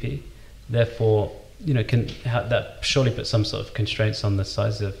 of GDP. Therefore, that surely put some sort of constraints on the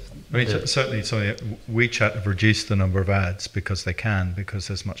size of. Certainly, WeChat have reduced the number of ads because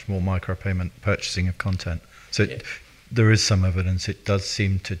there's much more micropayment purchasing of content. So there is some evidence it does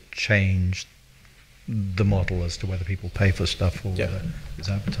seem to change the model as to whether people pay for stuff or whether it's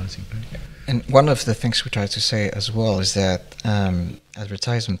advertising paid. And one of the things we try to say as well is that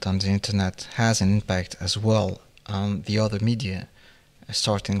advertisement on the internet has an impact as well on the other media,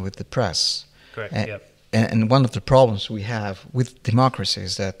 starting with the press. Correct. And one of the problems we have with democracy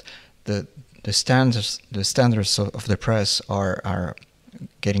is that the standards of the press are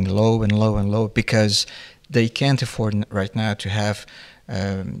getting low and low and low because they can't afford right now to have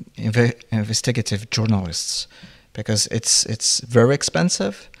investigative journalists because it's very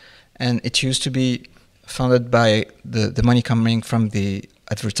expensive, and it used to be funded by the money coming from the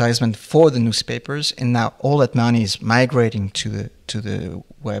advertisement for the newspapers, and now all that money is migrating to the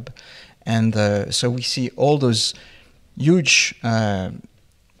web, and so we see all those huge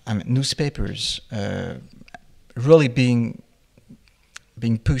newspapers really being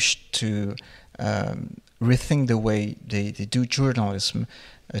pushed to rethink the way they do journalism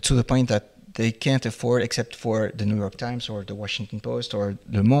to the point that they can't afford, except for the New York Times or the Washington Post or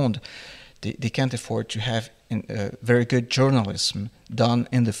Le Monde, they can't afford to have very good journalism done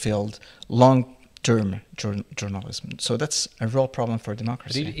in the field, long-term journalism. So that's a real problem for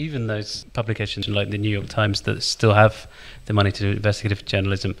democracy. But even those publications like the New York Times that still have the money to do investigative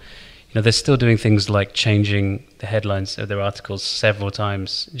journalism, they're still doing things like changing the headlines of their articles several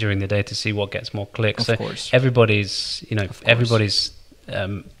times during the day to see what gets more clicks. Of course. Everybody's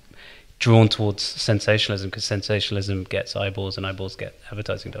drawn towards sensationalism because sensationalism gets eyeballs and eyeballs get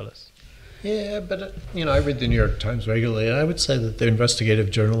advertising dollars. Yeah, but I read the New York Times regularly, and I would say that the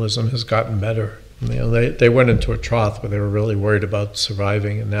investigative journalism has gotten better. They went into a trough where they were really worried about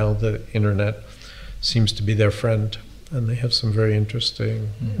surviving, and now the internet seems to be their friend. And they have some very interesting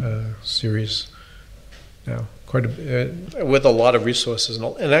series now, with a lot of resources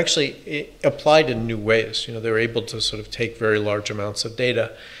and actually applied in new ways. They're able to sort of take very large amounts of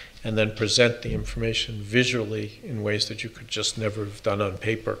data and then present the information visually in ways that you could just never have done on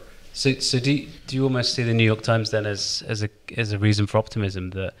paper. So do you almost see the New York Times then as a reason for optimism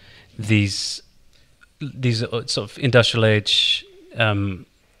that these sort of industrial age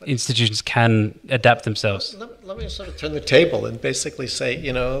institutions can adapt themselves? Let me sort of turn the table and basically say,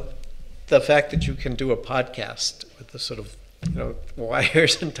 the fact that you can do a podcast with the sort of,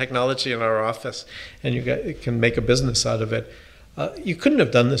 wires and technology in our office, and you can make a business out of it. You couldn't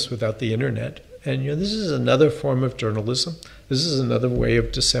have done this without the internet. And this is another form of journalism. This is another way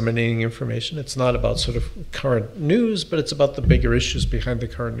of disseminating information. It's not about sort of current news, but it's about the bigger issues behind the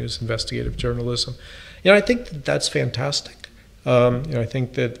current news, investigative journalism. I think that's fantastic. I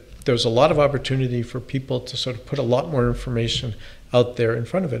think that there's a lot of opportunity for people to sort of put a lot more information out there in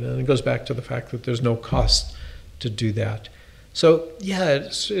front of it. And it goes back to the fact that there's no cost to do that. So,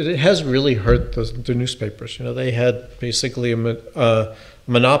 it has really hurt the newspapers. They had basically a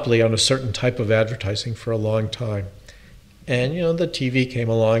monopoly on a certain type of advertising for a long time. And, the TV came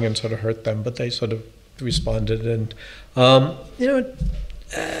along and sort of hurt them, but they sort of responded. And,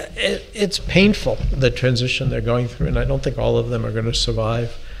 it's painful, the transition they're going through, and I don't think all of them are going to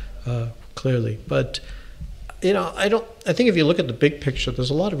survive, clearly. But I think if you look at the big picture, there's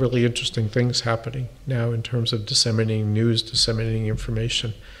a lot of really interesting things happening now in terms of disseminating news, disseminating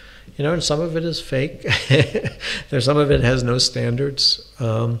information. And some of it is fake. There's some of it has no standards.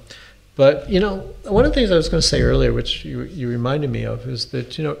 But, one of the things I was going to say earlier, which you reminded me of, is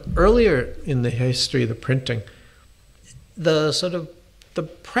that, earlier in the history of the printing, the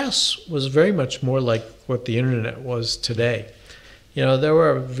press was very much more like what the internet was today. There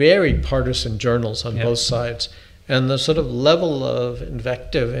were very partisan journals on both sides, and the sort of level of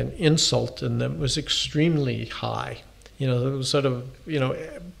invective and insult in them was extremely high. It was sort of,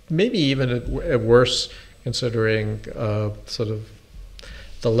 maybe even at worse, considering sort of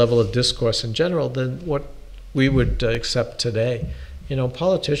the level of discourse in general than what we would accept today.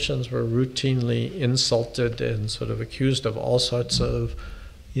 Politicians were routinely insulted and sort of accused of all sorts of,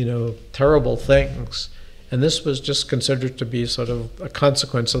 terrible things. And this was just considered to be sort of a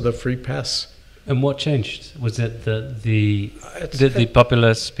consequence of the free press. And what changed? Was it that the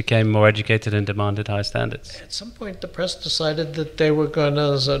populace became more educated and demanded higher standards? At some point, the press decided that they were going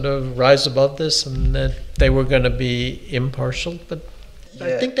to sort of rise above this and that they were going to be impartial. But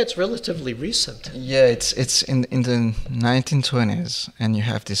I think that's relatively recent. Yeah, it's in the 1920s, and you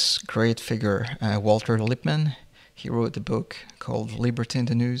have this great figure, Walter Lippmann. He wrote a book called Liberty in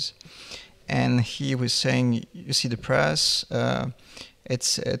the News. And he was saying, you see, the press,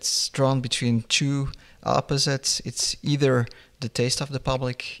 it's drawn between two opposites. It's either the taste of the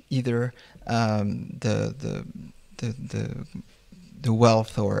public, either the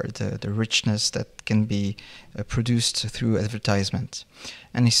wealth or the richness that can be produced through advertisement.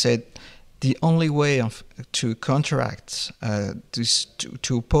 And he said, the only way to counteract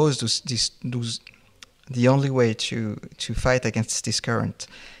to oppose the only way to fight against this current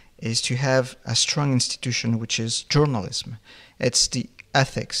is to have a strong institution, which is journalism. It's the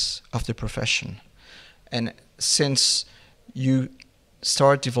ethics of the profession. And since you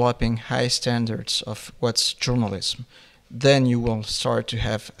start developing high standards of what's journalism, then you will start to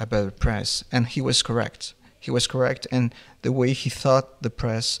have a better press. And he was correct. He was correct, and the way he thought the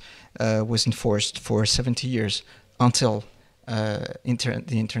press was enforced for 70 years until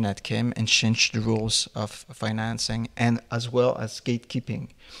the internet came and changed the rules of financing and as well as gatekeeping.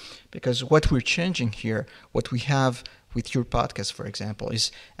 Because what we're changing here, what we have with your podcast, for example,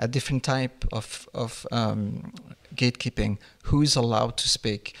 is a different type of gatekeeping. Who is allowed to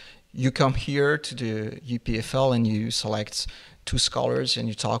speak? You come here to the EPFL and you select two scholars and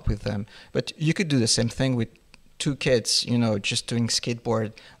you talk with them. But you could do the same thing with two kids, just doing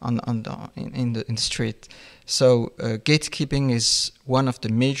skateboard in the street. So gatekeeping is one of the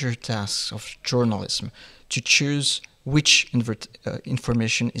major tasks of journalism, to choose which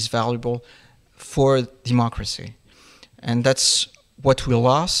information is valuable for democracy. And that's what we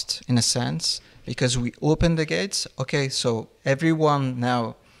lost, in a sense, because we opened the gates. Okay, so everyone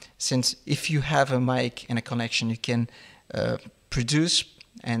now, since if you have a mic and a connection, you can produce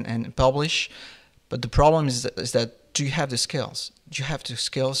and publish. But the problem is that do you have the skills? Do you have the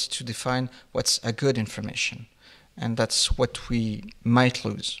skills to define what's a good information? And that's what we might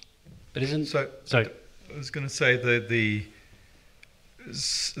lose. But isn't sorry? I was going to say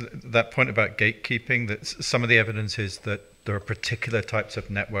that point about gatekeeping, that some of the evidence is that there are particular types of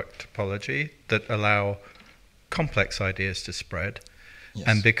network topology that allow complex ideas to spread. Yes.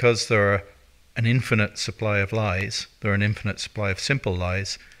 And because there are an infinite supply of lies, there are an infinite supply of simple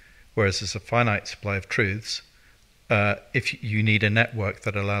lies, whereas there's a finite supply of truths. If you need a network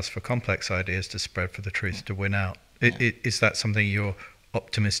that allows for complex ideas to spread, for the truth to win out. Is that something you're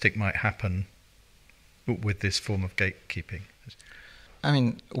optimistic might happen with this form of gatekeeping? I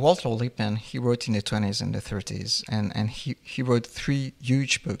mean, Walter Lippmann, he wrote in the 20s and the 30s, and he wrote 3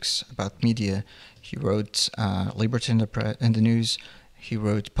 huge books about media. He wrote Liberty in the News, he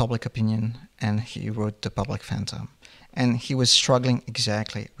wrote Public Opinion, and he wrote The Public Phantom. And he was struggling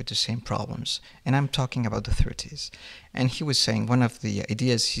exactly with the same problems. And I'm talking about the 30s. And he was saying, one of the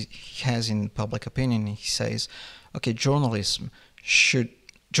ideas he has in Public Opinion, he says, okay, journalists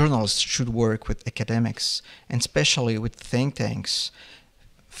should work with academics, and especially with think tanks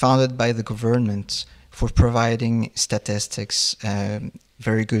founded by the government for providing statistics,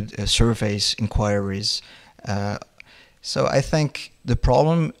 very good surveys, inquiries. So I think the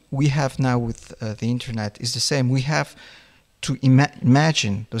problem we have now with the internet is the same. We have to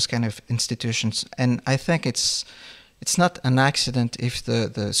imagine those kind of institutions, and I think it's not an accident if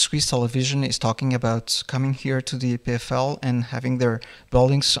the Swiss television is talking about coming here to the EPFL and having their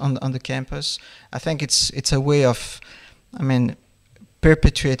buildings on the campus. I think it's a way of,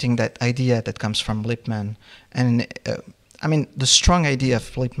 perpetuating that idea that comes from Lippmann. And the strong idea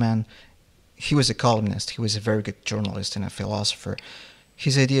of Lippmann, he was a columnist. He was a very good journalist and a philosopher.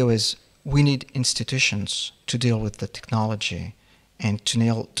 His idea was we need institutions to deal with the technology and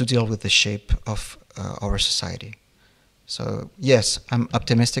to deal with the shape of our society. So yes, I'm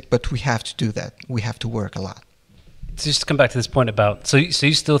optimistic, but we have to do that. We have to work a lot. Just to come back to this point about, so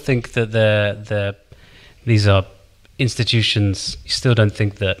you still think that these are institutions, you still don't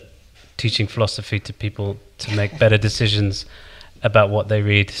think that teaching philosophy to people to make better decisions about what they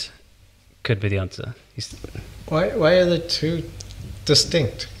read could be the answer? Why are the two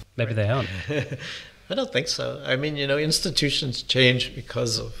distinct? Maybe they aren't. I don't think so. I mean, institutions change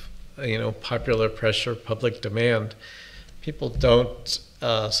because of, popular pressure, public demand. People don't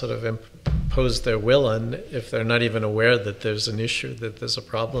sort of impose their will on if they're not even aware that there's an issue, that there's a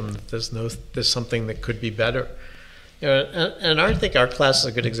problem, that there's something that could be better. And I think our class is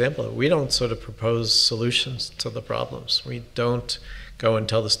a good example. We don't sort of propose solutions to the problems. We don't go and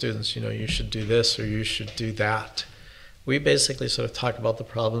tell the students, you should do this or you should do that. We basically sort of talk about the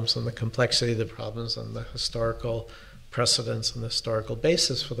problems and the complexity of the problems and the historical precedents and the historical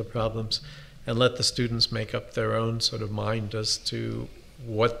basis for the problems, and let the students make up their own sort of mind as to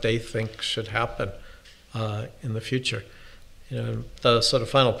what they think should happen in the future. The sort of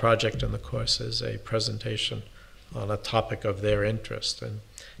final project in the course is a presentation on a topic of their interest. And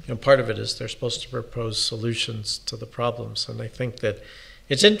part of it is they're supposed to propose solutions to the problems. And I think that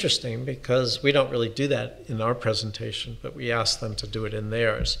it's interesting because we don't really do that in our presentation, but we ask them to do it in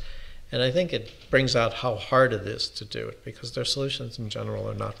theirs. And I think it brings out how hard it is to do it, because their solutions in general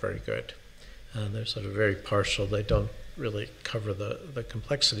are not very good. And they're sort of very partial. They don't really cover the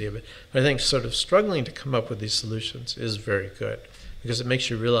complexity of it. But I think sort of struggling to come up with these solutions is very good, because it makes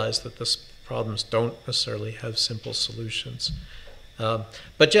you realize that this problems don't necessarily have simple solutions.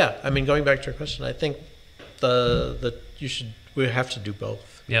 But yeah, I mean, going back to your question, I think we have to do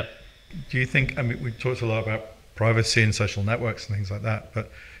both. Yep. Do you think, I mean, we talked a lot about privacy and social networks and things like that,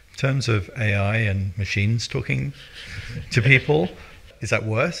 but in terms of AI and machines talking to people, is that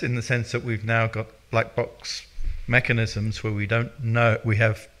worse in the sense that we've now got black box mechanisms where we don't know, we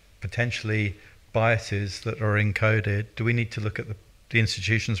have potentially biases that are encoded? Do we need to look at the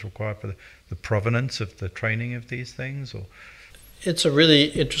institutions required for the provenance of the training of these things? Or it's a really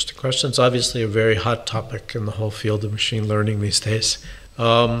interesting question. It's obviously a very hot topic in the whole field of machine learning these days.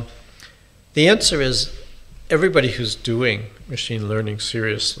 The answer is everybody who's doing machine learning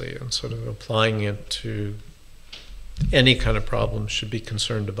seriously and sort of applying it to any kind of problem should be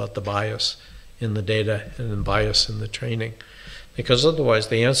concerned about the bias in the data and the bias in the training, because otherwise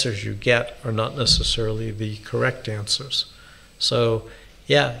the answers you get are not necessarily the correct answers. So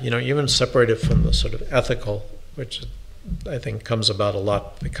yeah, even separated from the sort of ethical, which I think comes about a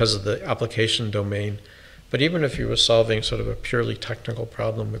lot because of the application domain. But even if you were solving sort of a purely technical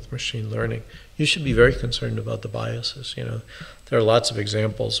problem with machine learning, you should be very concerned about the biases. There are lots of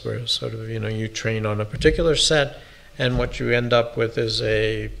examples where sort of, you train on a particular set, and what you end up with is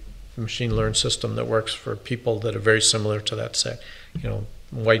a machine learned system that works for people that are very similar to that set.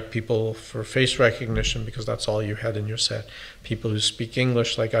 White people for face recognition because that's all you had in your set. People who speak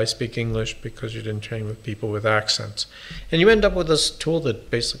English like I speak English because you didn't train with people with accents. And you end up with this tool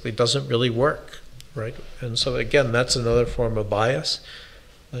that basically doesn't really work, right? And so again, that's another form of bias.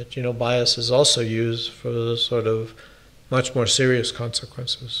 But bias is also used for sort of much more serious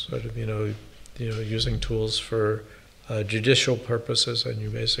consequences, sort of, using tools for judicial purposes, and you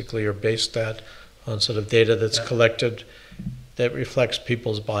basically are based on sort of data that's collected that reflects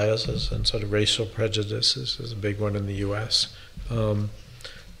people's biases, and sort of racial prejudices is a big one in the U.S.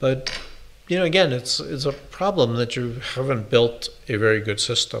 But again, it's a problem that you haven't built a very good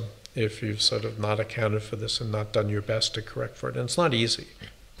system if you've sort of not accounted for this and not done your best to correct for it. And it's not easy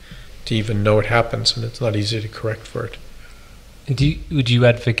to even know it happens, and it's not easy to correct for it. Would you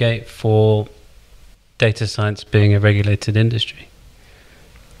advocate for data science being a regulated industry?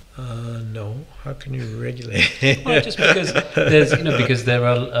 No. How can you regulate? Well, just because because there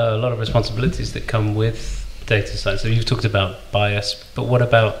are a lot of responsibilities that come with data science. So you've talked about bias, but what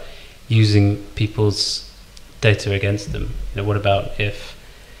about using people's data against them? What about if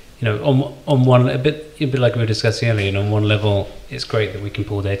on one a bit like we were discussing earlier, on one level it's great that we can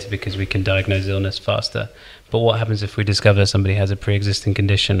pull data because we can diagnose illness faster. But what happens if we discover somebody has a pre-existing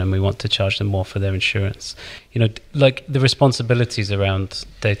condition and we want to charge them more for their insurance? Like the responsibilities around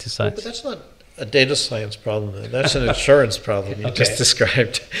data science. But that's not a data science problem. That's an insurance problem you just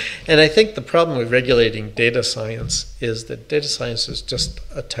described. And I think the problem with regulating data science is that data science is just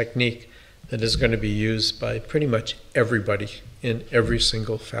a technique that is going to be used by pretty much everybody in every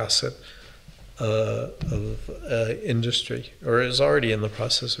single facet industry, or is already in the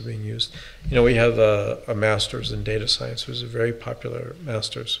process of being used. You know, we have a master's in data science, which is a very popular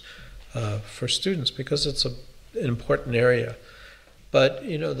master's for students because it's an important area. But,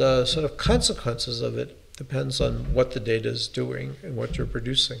 you know, the sort of consequences of it depends on what the data is doing and what you're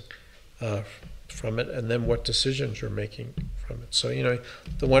producing from it, and then what decisions you're making from it. So, you know,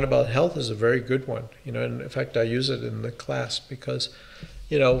 the one about health is a very good one, you know, and in fact, I use it in the class because,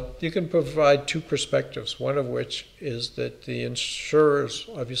 you know, you can provide two perspectives, one of which is that the insurers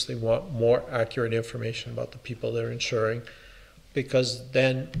obviously want more accurate information about the people they're insuring, because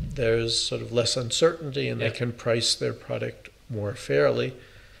then there's sort of less uncertainty and they can price their product more fairly.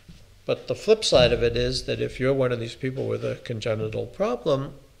 But the flip side of it is that if you're one of these people with a congenital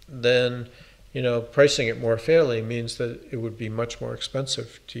problem, then, you know, pricing it more fairly means that it would be much more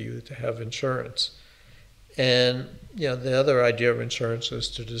expensive to you to have insurance. And, you know, the other idea of insurance is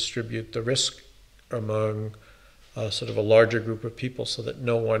to distribute the risk among sort of a larger group of people so that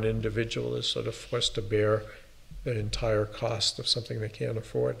no one individual is sort of forced to bear the entire cost of something they can't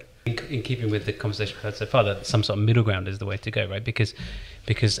afford. In keeping with the conversation we've had so far, that some sort of middle ground is the way to go, right? Because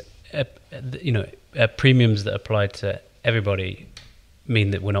you know, premiums that apply to everybody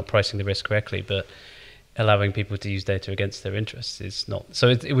mean that we're not pricing the risk correctly, but allowing people to use data against their interests is not. So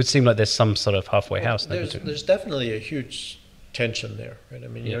it would seem like there's some sort of halfway house. There's definitely a huge tension there, right? I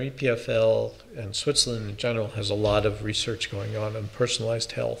mean, you know, EPFL and Switzerland in general has a lot of research going on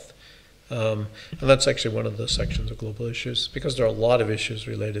personalized health. And that's actually one of the sections of global issues, because there are a lot of issues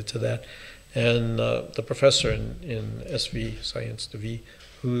related to that. And the professor in SV, Science de Vie,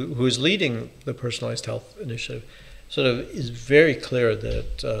 who is leading the personalized health initiative, sort of is very clear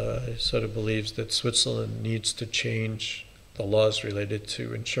that he sort of believes that Switzerland needs to change the laws related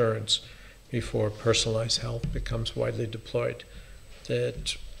to insurance before personalized health becomes widely deployed.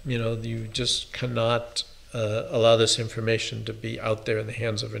 That, you know, you just cannot allow this information to be out there in the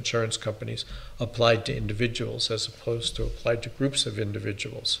hands of insurance companies applied to individuals as opposed to applied to groups of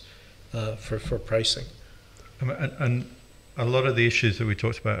individuals for pricing. And a lot of the issues that we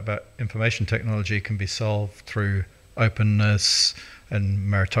talked about information technology can be solved through openness and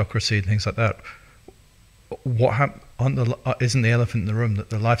meritocracy and things like that. What isn't the elephant in the room that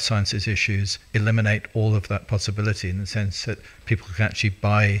the life sciences issues eliminate all of that possibility, in the sense that people can actually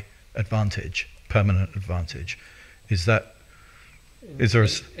buy advantage, permanent advantage? Is there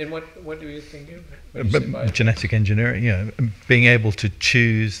And what do you think of? Genetic engineering, yeah, being able to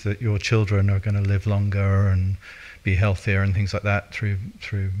choose that your children are going to live longer and be healthier and things like that through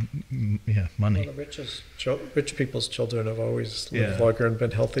money. Well, the rich people's children have always lived longer and been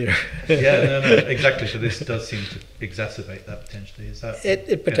healthier. No, exactly. So this does seem to exacerbate that potentially. Is that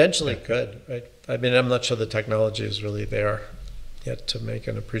it potentially could, right? I mean, I'm not sure the technology is really there yet to make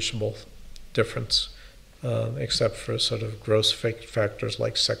an appreciable difference, except for sort of gross factors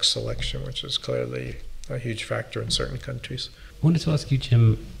like sex selection, which is clearly a huge factor in certain countries. I wanted to ask you,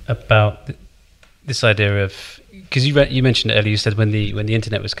 Jim, about this idea of, because you mentioned earlier, you said when the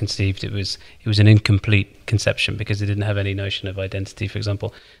internet was conceived, it was an incomplete conception because it didn't have any notion of identity. For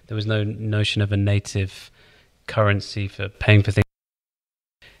example, there was no notion of a native currency for paying for things.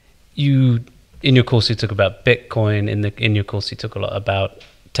 In your course you talk about Bitcoin. In your course you talk a lot about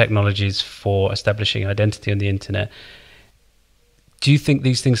technologies for establishing identity on the internet. Do you think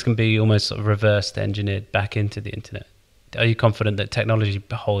these things can be almost sort of reversed engineered back into the internet? Are you confident that technology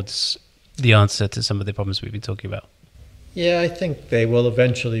holds the answer to some of the problems we've been talking about? Yeah, I think they will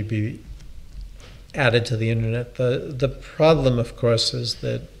eventually be added to the internet. The problem, of course, is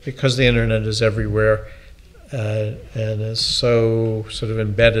that because the internet is everywhere and is so sort of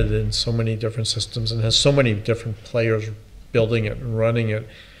embedded in so many different systems and has so many different players building it and running it,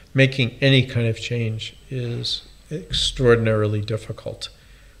 making any kind of change is extraordinarily difficult.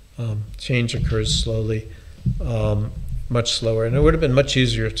 Change occurs slowly. Much slower, and it would have been much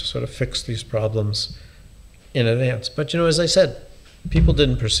easier to sort of fix these problems in advance. But, you know, as I said, people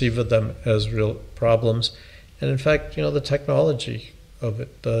didn't perceive them as real problems, and in fact, you know, the technology of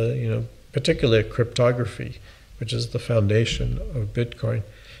it, you know, particularly cryptography, which is the foundation of Bitcoin,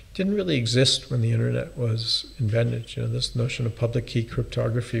 didn't really exist when the internet was invented. You know, this notion of public key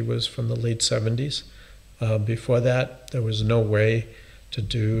cryptography was from the late 70s. Before that, there was no way to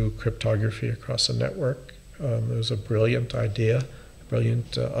do cryptography across a network. It was a brilliant idea, a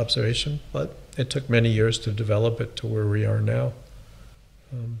brilliant observation, but it took many years to develop it to where we are now.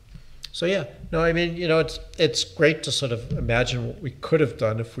 So yeah, no, I mean, you know, it's great to sort of imagine what we could have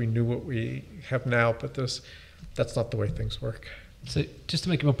done if we knew what we have now, but that's not the way things work. So just to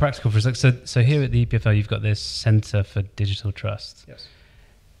make it more practical for a second, so here at the EPFL you've got this Centre for Digital Trust. Yes.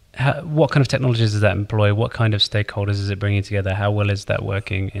 what kind of technologies does that employ? What kind of stakeholders is it bringing together? How well is that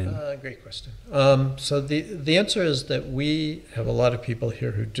working in? Great question. So the answer is that we have a lot of people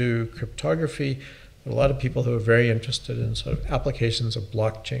here who do cryptography, a lot of people who are very interested in sort of applications of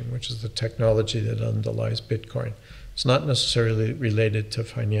blockchain, which is the technology that underlies Bitcoin. It's not necessarily related to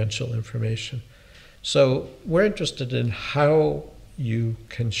financial information. So we're interested in how you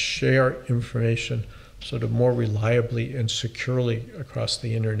can share information sort of more reliably and securely across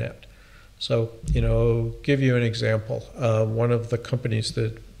the internet. So, give you an example. One of the companies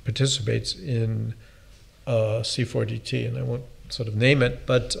that participates in C4DT, and I won't sort of name it,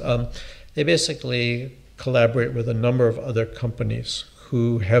 but they basically collaborate with a number of other companies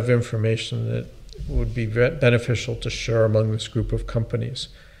who have information that would be beneficial to share among this group of companies.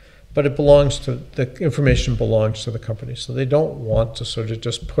 But the information belongs to the company. So they don't want to sort of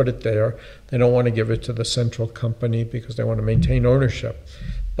just put it there. They don't want to give it to the central company because they want to maintain ownership.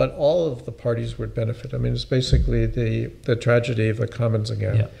 But all of the parties would benefit. I mean, it's basically the tragedy of the commons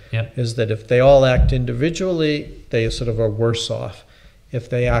again, is that if they all act individually, they sort of are worse off. If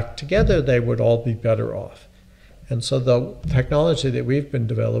they act together, they would all be better off. And so the technology that we've been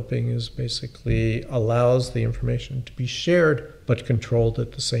developing is basically allows the information to be shared but controlled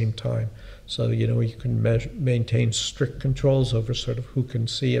at the same time. So, you can maintain strict controls over sort of who can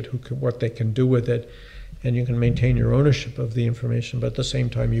see it, what they can do with it, and you can maintain your ownership of the information, but at the same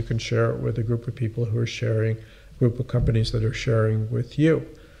time you can share it with a group of people who are sharing, a group of companies that are sharing with you.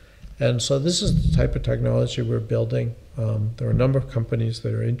 And so this is the type of technology we're building. There are a number of companies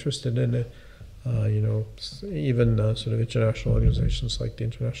that are interested in it. Even sort of international organizations like the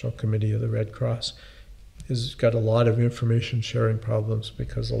International Committee of the Red Cross has got a lot of information sharing problems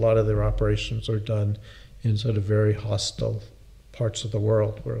because a lot of their operations are done in sort of very hostile parts of the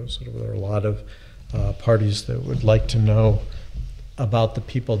world where sort of there are a lot of parties that would like to know about the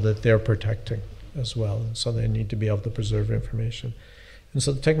people that they're protecting as well. And so they need to be able to preserve information. And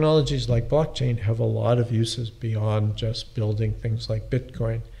so the technologies like blockchain have a lot of uses beyond just building things like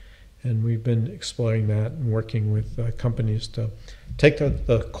Bitcoin. And we've been exploring that and working with companies to take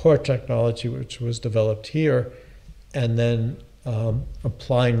the core technology which was developed here and then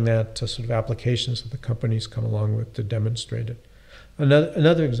applying that to sort of applications that the companies come along with to demonstrate it.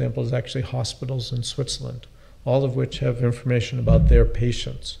 Another example is actually hospitals in Switzerland, all of which have information about their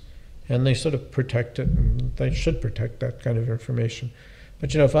patients. And they sort of protect it, and they should protect that kind of information.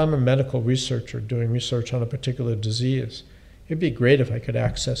 But if I'm a medical researcher doing research on a particular disease, it'd be great if I could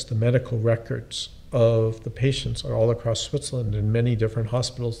access the medical records of the patients all across Switzerland in many different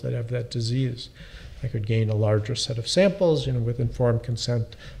hospitals that have that disease. I could gain a larger set of samples, with informed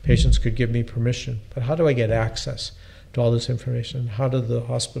consent. Patients could give me permission. But how do I get access to all this information? How do the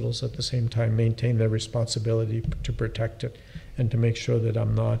hospitals at the same time maintain their responsibility to protect it and to make sure that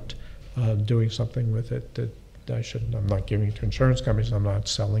I'm not doing something with it that I shouldn't? I'm not giving it to insurance companies. I'm not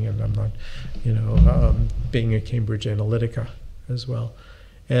selling it. I'm not, being a Cambridge Analytica as well.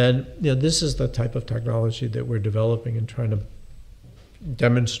 And this is the type of technology that we're developing and trying to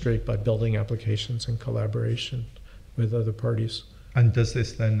demonstrate by building applications in collaboration with other parties. And does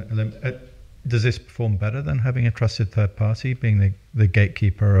this then does this perform better than having a trusted third party, being the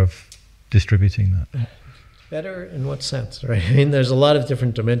gatekeeper of distributing that? Better in what sense, right? I mean, there's a lot of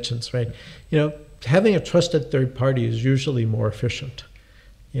different dimensions, right? Having a trusted third party is usually more efficient.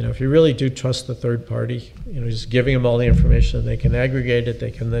 If you really do trust the third party, just giving them all the information, they can aggregate it,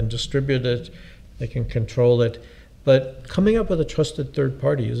 they can then distribute it, they can control it. But coming up with a trusted third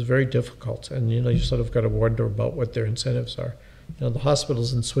party is very difficult, and you sort of got to wonder about what their incentives are. The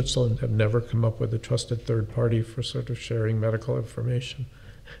hospitals in Switzerland have never come up with a trusted third party for sort of sharing medical information.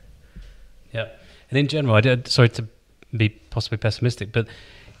 Yeah, and in general, sorry to be possibly pessimistic, but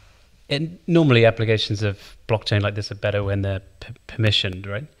normally applications of blockchain like this are better when they're permissioned,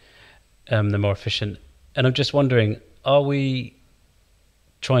 right? They're more efficient. And I'm just wondering, are we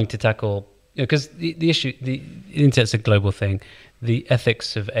trying to tackle, because the issue, the internet's a global thing, the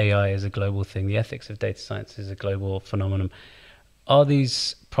ethics of AI is a global thing, the ethics of data science is a global phenomenon. Are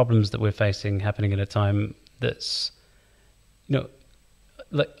these problems that we're facing happening at a time that's,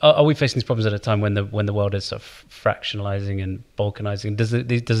 are we facing these problems at a time when the world is sort of fractionalizing and balkanizing? Does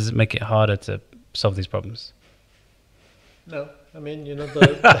it make it harder to solve these problems? No, I mean,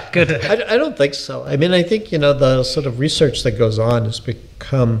 good. I don't think so. I mean, I think the sort of research that goes on has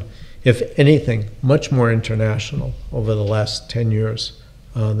become, if anything, much more international over the last 10 years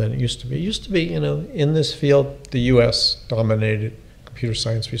than it used to be. It used to be, in this field, the U.S. dominated computer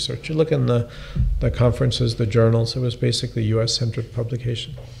science research. You look in the conferences, the journals, it was basically U.S.-centered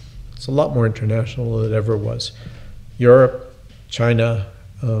publication. It's a lot more international than it ever was. Europe, China,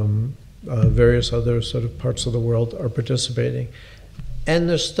 various other sort of parts of the world are participating. And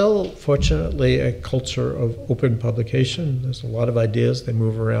there's still, fortunately, a culture of open publication. There's a lot of ideas. They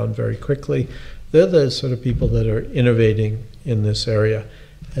move around very quickly. They're the sort of people that are innovating in this area.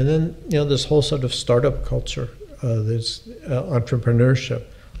 And then, this whole sort of startup culture, there's entrepreneurship.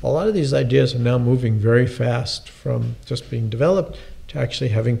 A lot of these ideas are now moving very fast from just being developed to actually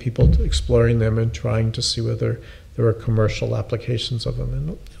having people exploring them and trying to see whether there are commercial applications of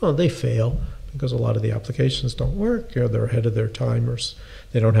them. And they fail because a lot of the applications don't work, they're ahead of their time, or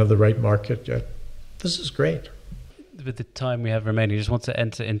they don't have the right market yet. This is great. With the time we have remaining, I just want to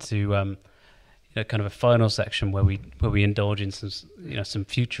enter into kind of a final section where we indulge in some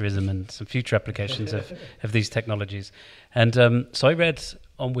futurism and some future applications of these technologies. And so I read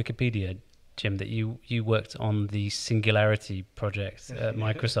on Wikipedia, Jim, that you worked on the Singularity project at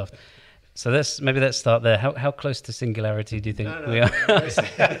Microsoft. So let's start there. How close to singularity do you think we are?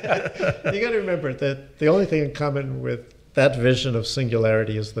 You got to remember that the only thing in common with that vision of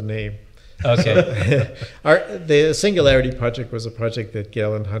singularity is the name. Okay. The Singularity project was a project that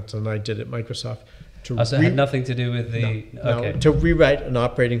Gail and Hunt and I did at Microsoft. So it had nothing to do with the... No, to rewrite an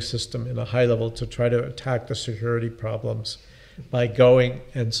operating system in a high level to try to attack the security problems by going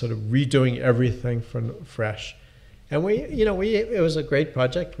and sort of redoing everything from fresh. And it was a great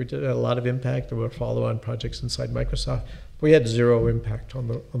project. We did a lot of impact. There were follow-on projects inside Microsoft. We had zero impact on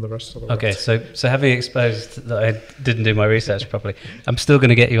the rest of the world. Okay, so having exposed that I didn't do my research properly, I'm still going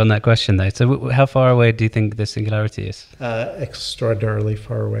to get you on that question though. So how far away do you think the singularity is? Extraordinarily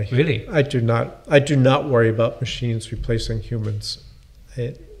far away. Really? I do not worry about machines replacing humans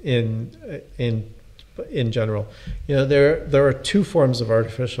in general. There are two forms of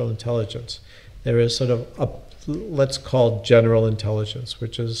artificial intelligence. There is sort of let's call general intelligence,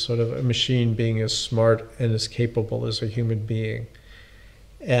 which is sort of a machine being as smart and as capable as a human being.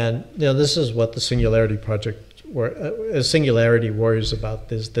 And this is what the Singularity project, Singularity worries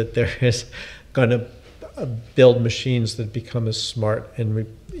about, is that there is going to build machines that become as smart and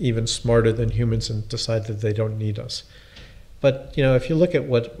even smarter than humans and decide that they don't need us. But if you look at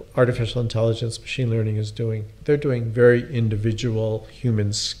what artificial intelligence, machine learning is doing, they're doing very individual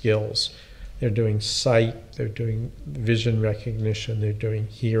human skills. They're doing sight, they're doing vision recognition, they're doing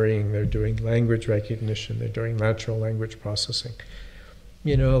hearing, they're doing language recognition, they're doing natural language processing.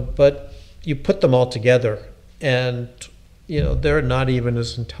 But you put them all together and, they're not even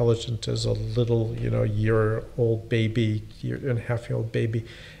as intelligent as a little, year-old baby, year-and-a-half-year-old baby.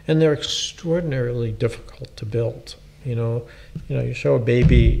 And they're extraordinarily difficult to build. You show a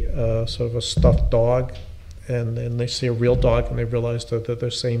baby sort of a stuffed dog, and then they see a real dog and they realize that they're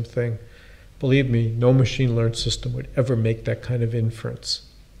the same thing. Believe me, no machine learned system would ever make that kind of inference.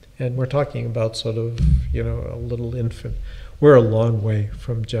 And we're talking about sort of, a little infant. We're a long way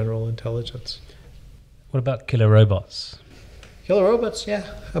from general intelligence. What about killer robots? Killer robots, yeah.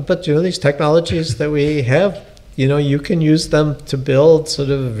 But, these technologies that we have, you can use them to build sort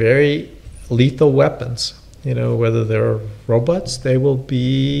of very lethal weapons. Whether they're robots, they will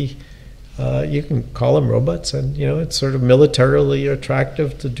be... you can call them robots, and it's sort of militarily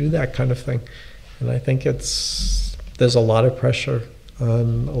attractive to do that kind of thing. And I think there's a lot of pressure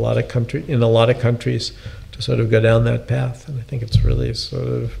on a lot of countries to sort of go down that path, and I think it's really sort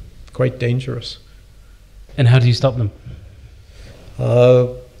of quite dangerous. And how do you stop them?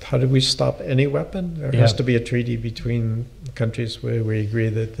 How do we stop any weapon? There has to be a treaty between countries where we agree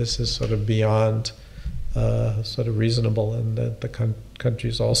that this is sort of beyond sort of reasonable, and that the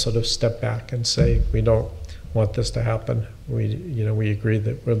countries all sort of step back and say, we don't want this to happen. We agree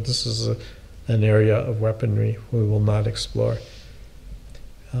that this is an area of weaponry we will not explore.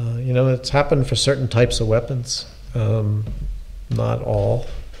 It's happened for certain types of weapons, not all,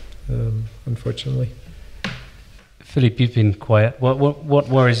 unfortunately. Philippe, you've been quiet. What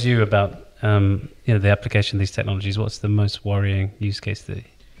worries you about the application of these technologies? What's the most worrying use case that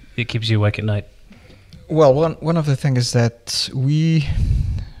it keeps you awake at night? Well, one of the things is that we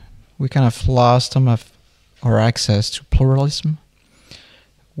kind of lost some of our access to pluralism.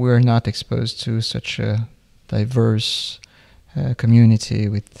 We're not exposed to such a diverse community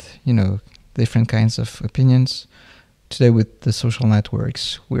with different kinds of opinions. Today, with the social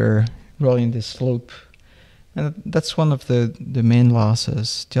networks, we're really in this slope, and that's one of the main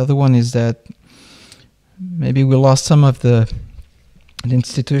losses. The other one is that maybe we lost some of the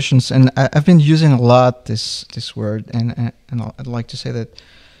institutions, and I've been using a lot this word, and I'd like to say that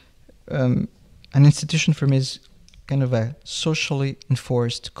an institution for me is kind of a socially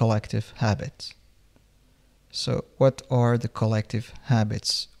enforced collective habit. So what are the collective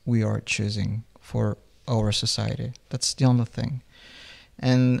habits we are choosing for our society? That's the only thing.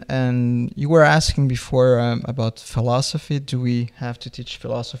 And you were asking before about philosophy. Do we have to teach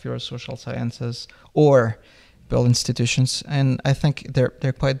philosophy or social sciences or build institutions? And I think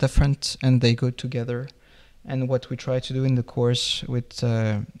they're quite different and they go together. And what we try to do in the course with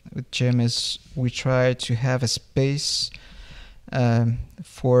Jim is we try to have a space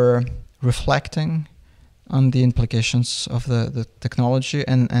for reflecting on the implications of the technology.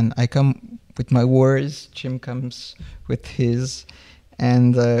 And I come with my worries, Jim comes with his.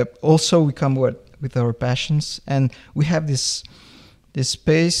 And also we come with our passions. And we have this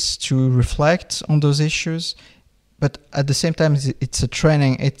space to reflect on those issues. But at the same time, it's a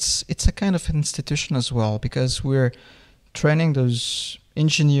training. It's a kind of institution as well, because we're training those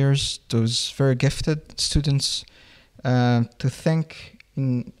engineers, those very gifted students, to think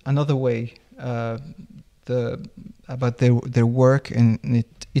in another way about their work and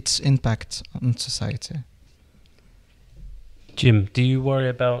its impact on society. Jim, do you worry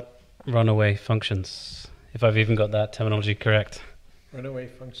about runaway functions? If I've even got that terminology correct. Runaway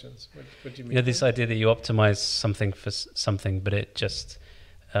functions. What do you mean? You know, this idea that you optimize something for something, but it just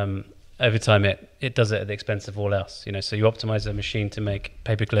over time it does it at the expense of all else. You know, so you optimize a machine to make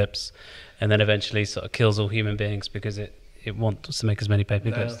paper clips, and then eventually sort of kills all human beings because it wants to make as many paper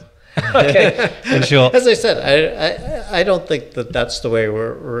clips. Okay, in short. As I said, I don't think that's the way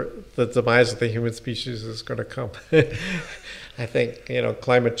the demise of the human species is going to come. I think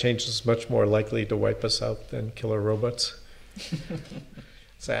climate change is much more likely to wipe us out than killer robots.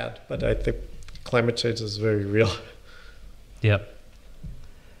 Sad, but I think climate change is very real. Yeah.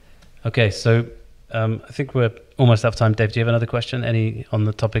 Okay, so I think we're almost out of time. Dave, do you have another question? Any on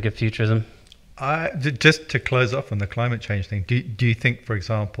the topic of futurism? Just to close off on the climate change thing, do you think, for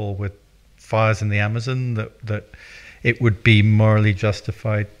example, with fires in the Amazon, that it would be morally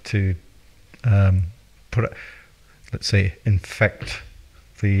justified to let's say, infect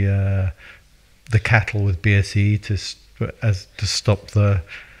the cattle with BSE to stop the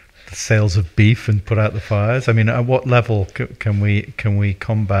sales of beef and put out the fires? I mean, at what level can we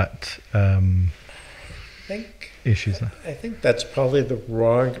combat issues? I think that's probably the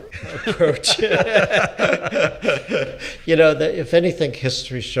wrong approach. If anything,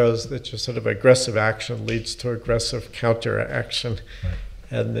 history shows that your sort of aggressive action leads to aggressive counteraction, right.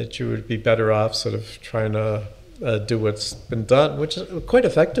 And that you would be better off sort of trying to do what's been done, which is quite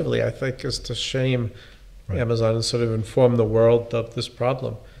effectively, I think, is to shame Amazon and sort of inform the world of this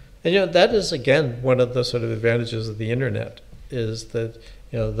problem. And that is again one of the sort of advantages of the internet, is that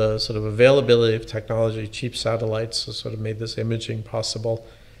the sort of availability of technology, cheap satellites has sort of made this imaging possible,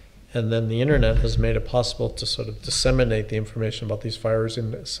 and then the internet has made it possible to sort of disseminate the information about these fires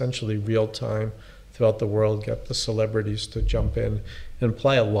in essentially real time throughout the world, get the celebrities to jump in and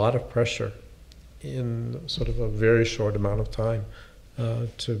apply a lot of pressure in sort of a very short amount of time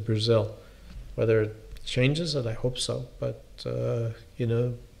to Brazil. Whether it changes it, I hope so. But,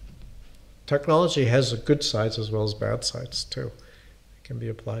 technology has good sides as well as bad sides, too. It can be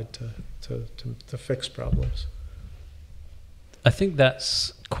applied to fix problems. I think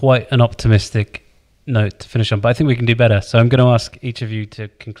that's quite an optimistic note to finish on, but I think we can do better. So I'm going to ask each of you to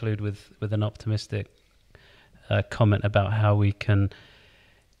conclude with an optimistic comment about how we can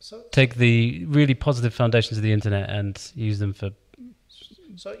take the really positive foundations of the internet and use them for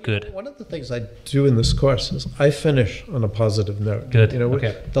good. One of the things I do in this course is I finish on a positive note. Good.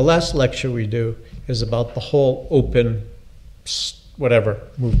 Okay. The last lecture we do is about the whole open whatever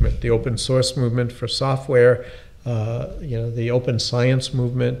movement, the open source movement for software, the open science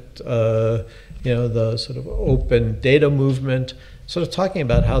movement, the sort of open data movement, sort of talking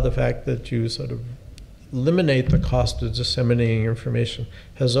about how the fact that you sort of eliminate the cost of disseminating information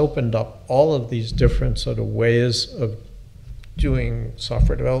has opened up all of these different sort of ways of doing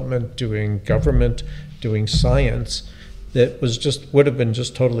software development, doing government, doing science that would have been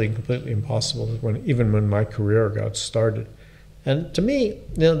just totally and completely impossible even when my career got started. And to me,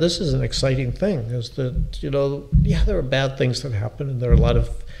 this is an exciting thing, is that, there are bad things that happen, and there are a lot of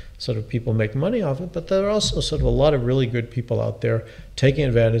sort of people make money off it, but there are also sort of a lot of really good people out there taking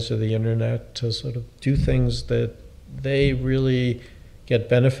advantage of the internet to sort of do things that they really get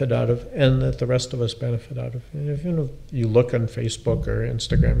benefit out of and that the rest of us benefit out of. And if you look on Facebook or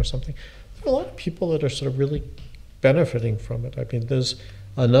Instagram or something, there are a lot of people that are sort of really benefiting from it. I mean, there's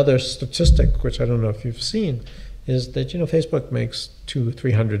another statistic, which I don't know if you've seen, is that, Facebook makes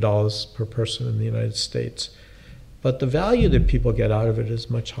 $200-300 per person in the United States. But the value that people get out of it is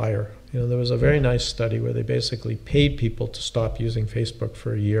much higher. There was a very nice study where they basically paid people to stop using Facebook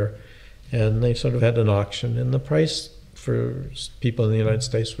for a year, and they sort of had an auction, and the price for people in the United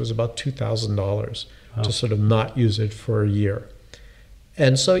States was about $2,000 to sort of not use it for a year.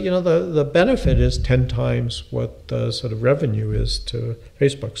 And so, the benefit is 10 times what the sort of revenue is to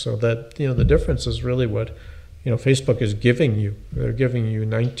Facebook. So that, the difference is really what, Facebook is giving you. They're giving you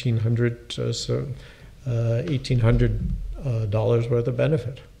 $1,800 worth of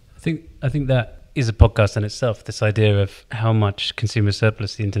benefit. I think that is a podcast in itself, this idea of how much consumer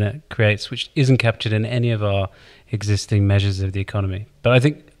surplus the internet creates, which isn't captured in any of our existing measures of the economy. But I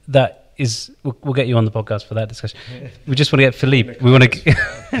think that is, we'll get you on the podcast for that discussion. We just want to get Philippe. We want to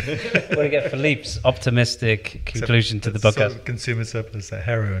get Philippe's optimistic conclusion to the podcast. Sort of consumer surplus that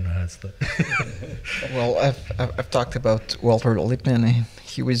heroin has. Well, I've talked about Walter Lippmann.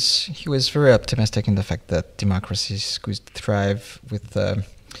 He was very optimistic in the fact that democracies could thrive with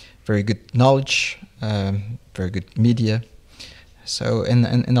very good knowledge, very good media. So,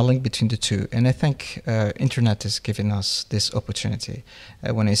 and a link between the two. And I think internet is giving us this opportunity.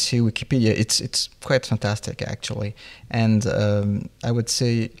 When I see Wikipedia, it's quite fantastic actually. And I would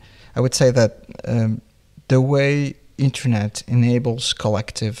say that the way internet enables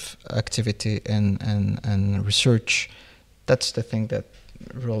collective activity and research, that's the thing that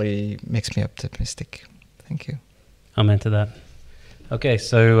really makes me optimistic. Thank you. Amen to that. Okay,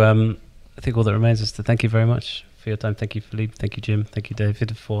 so I think all that remains is to thank you very much for your time. Thank you, Philippe. Thank you, Jim. Thank you,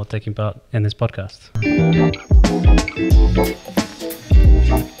 David, for taking part in this podcast.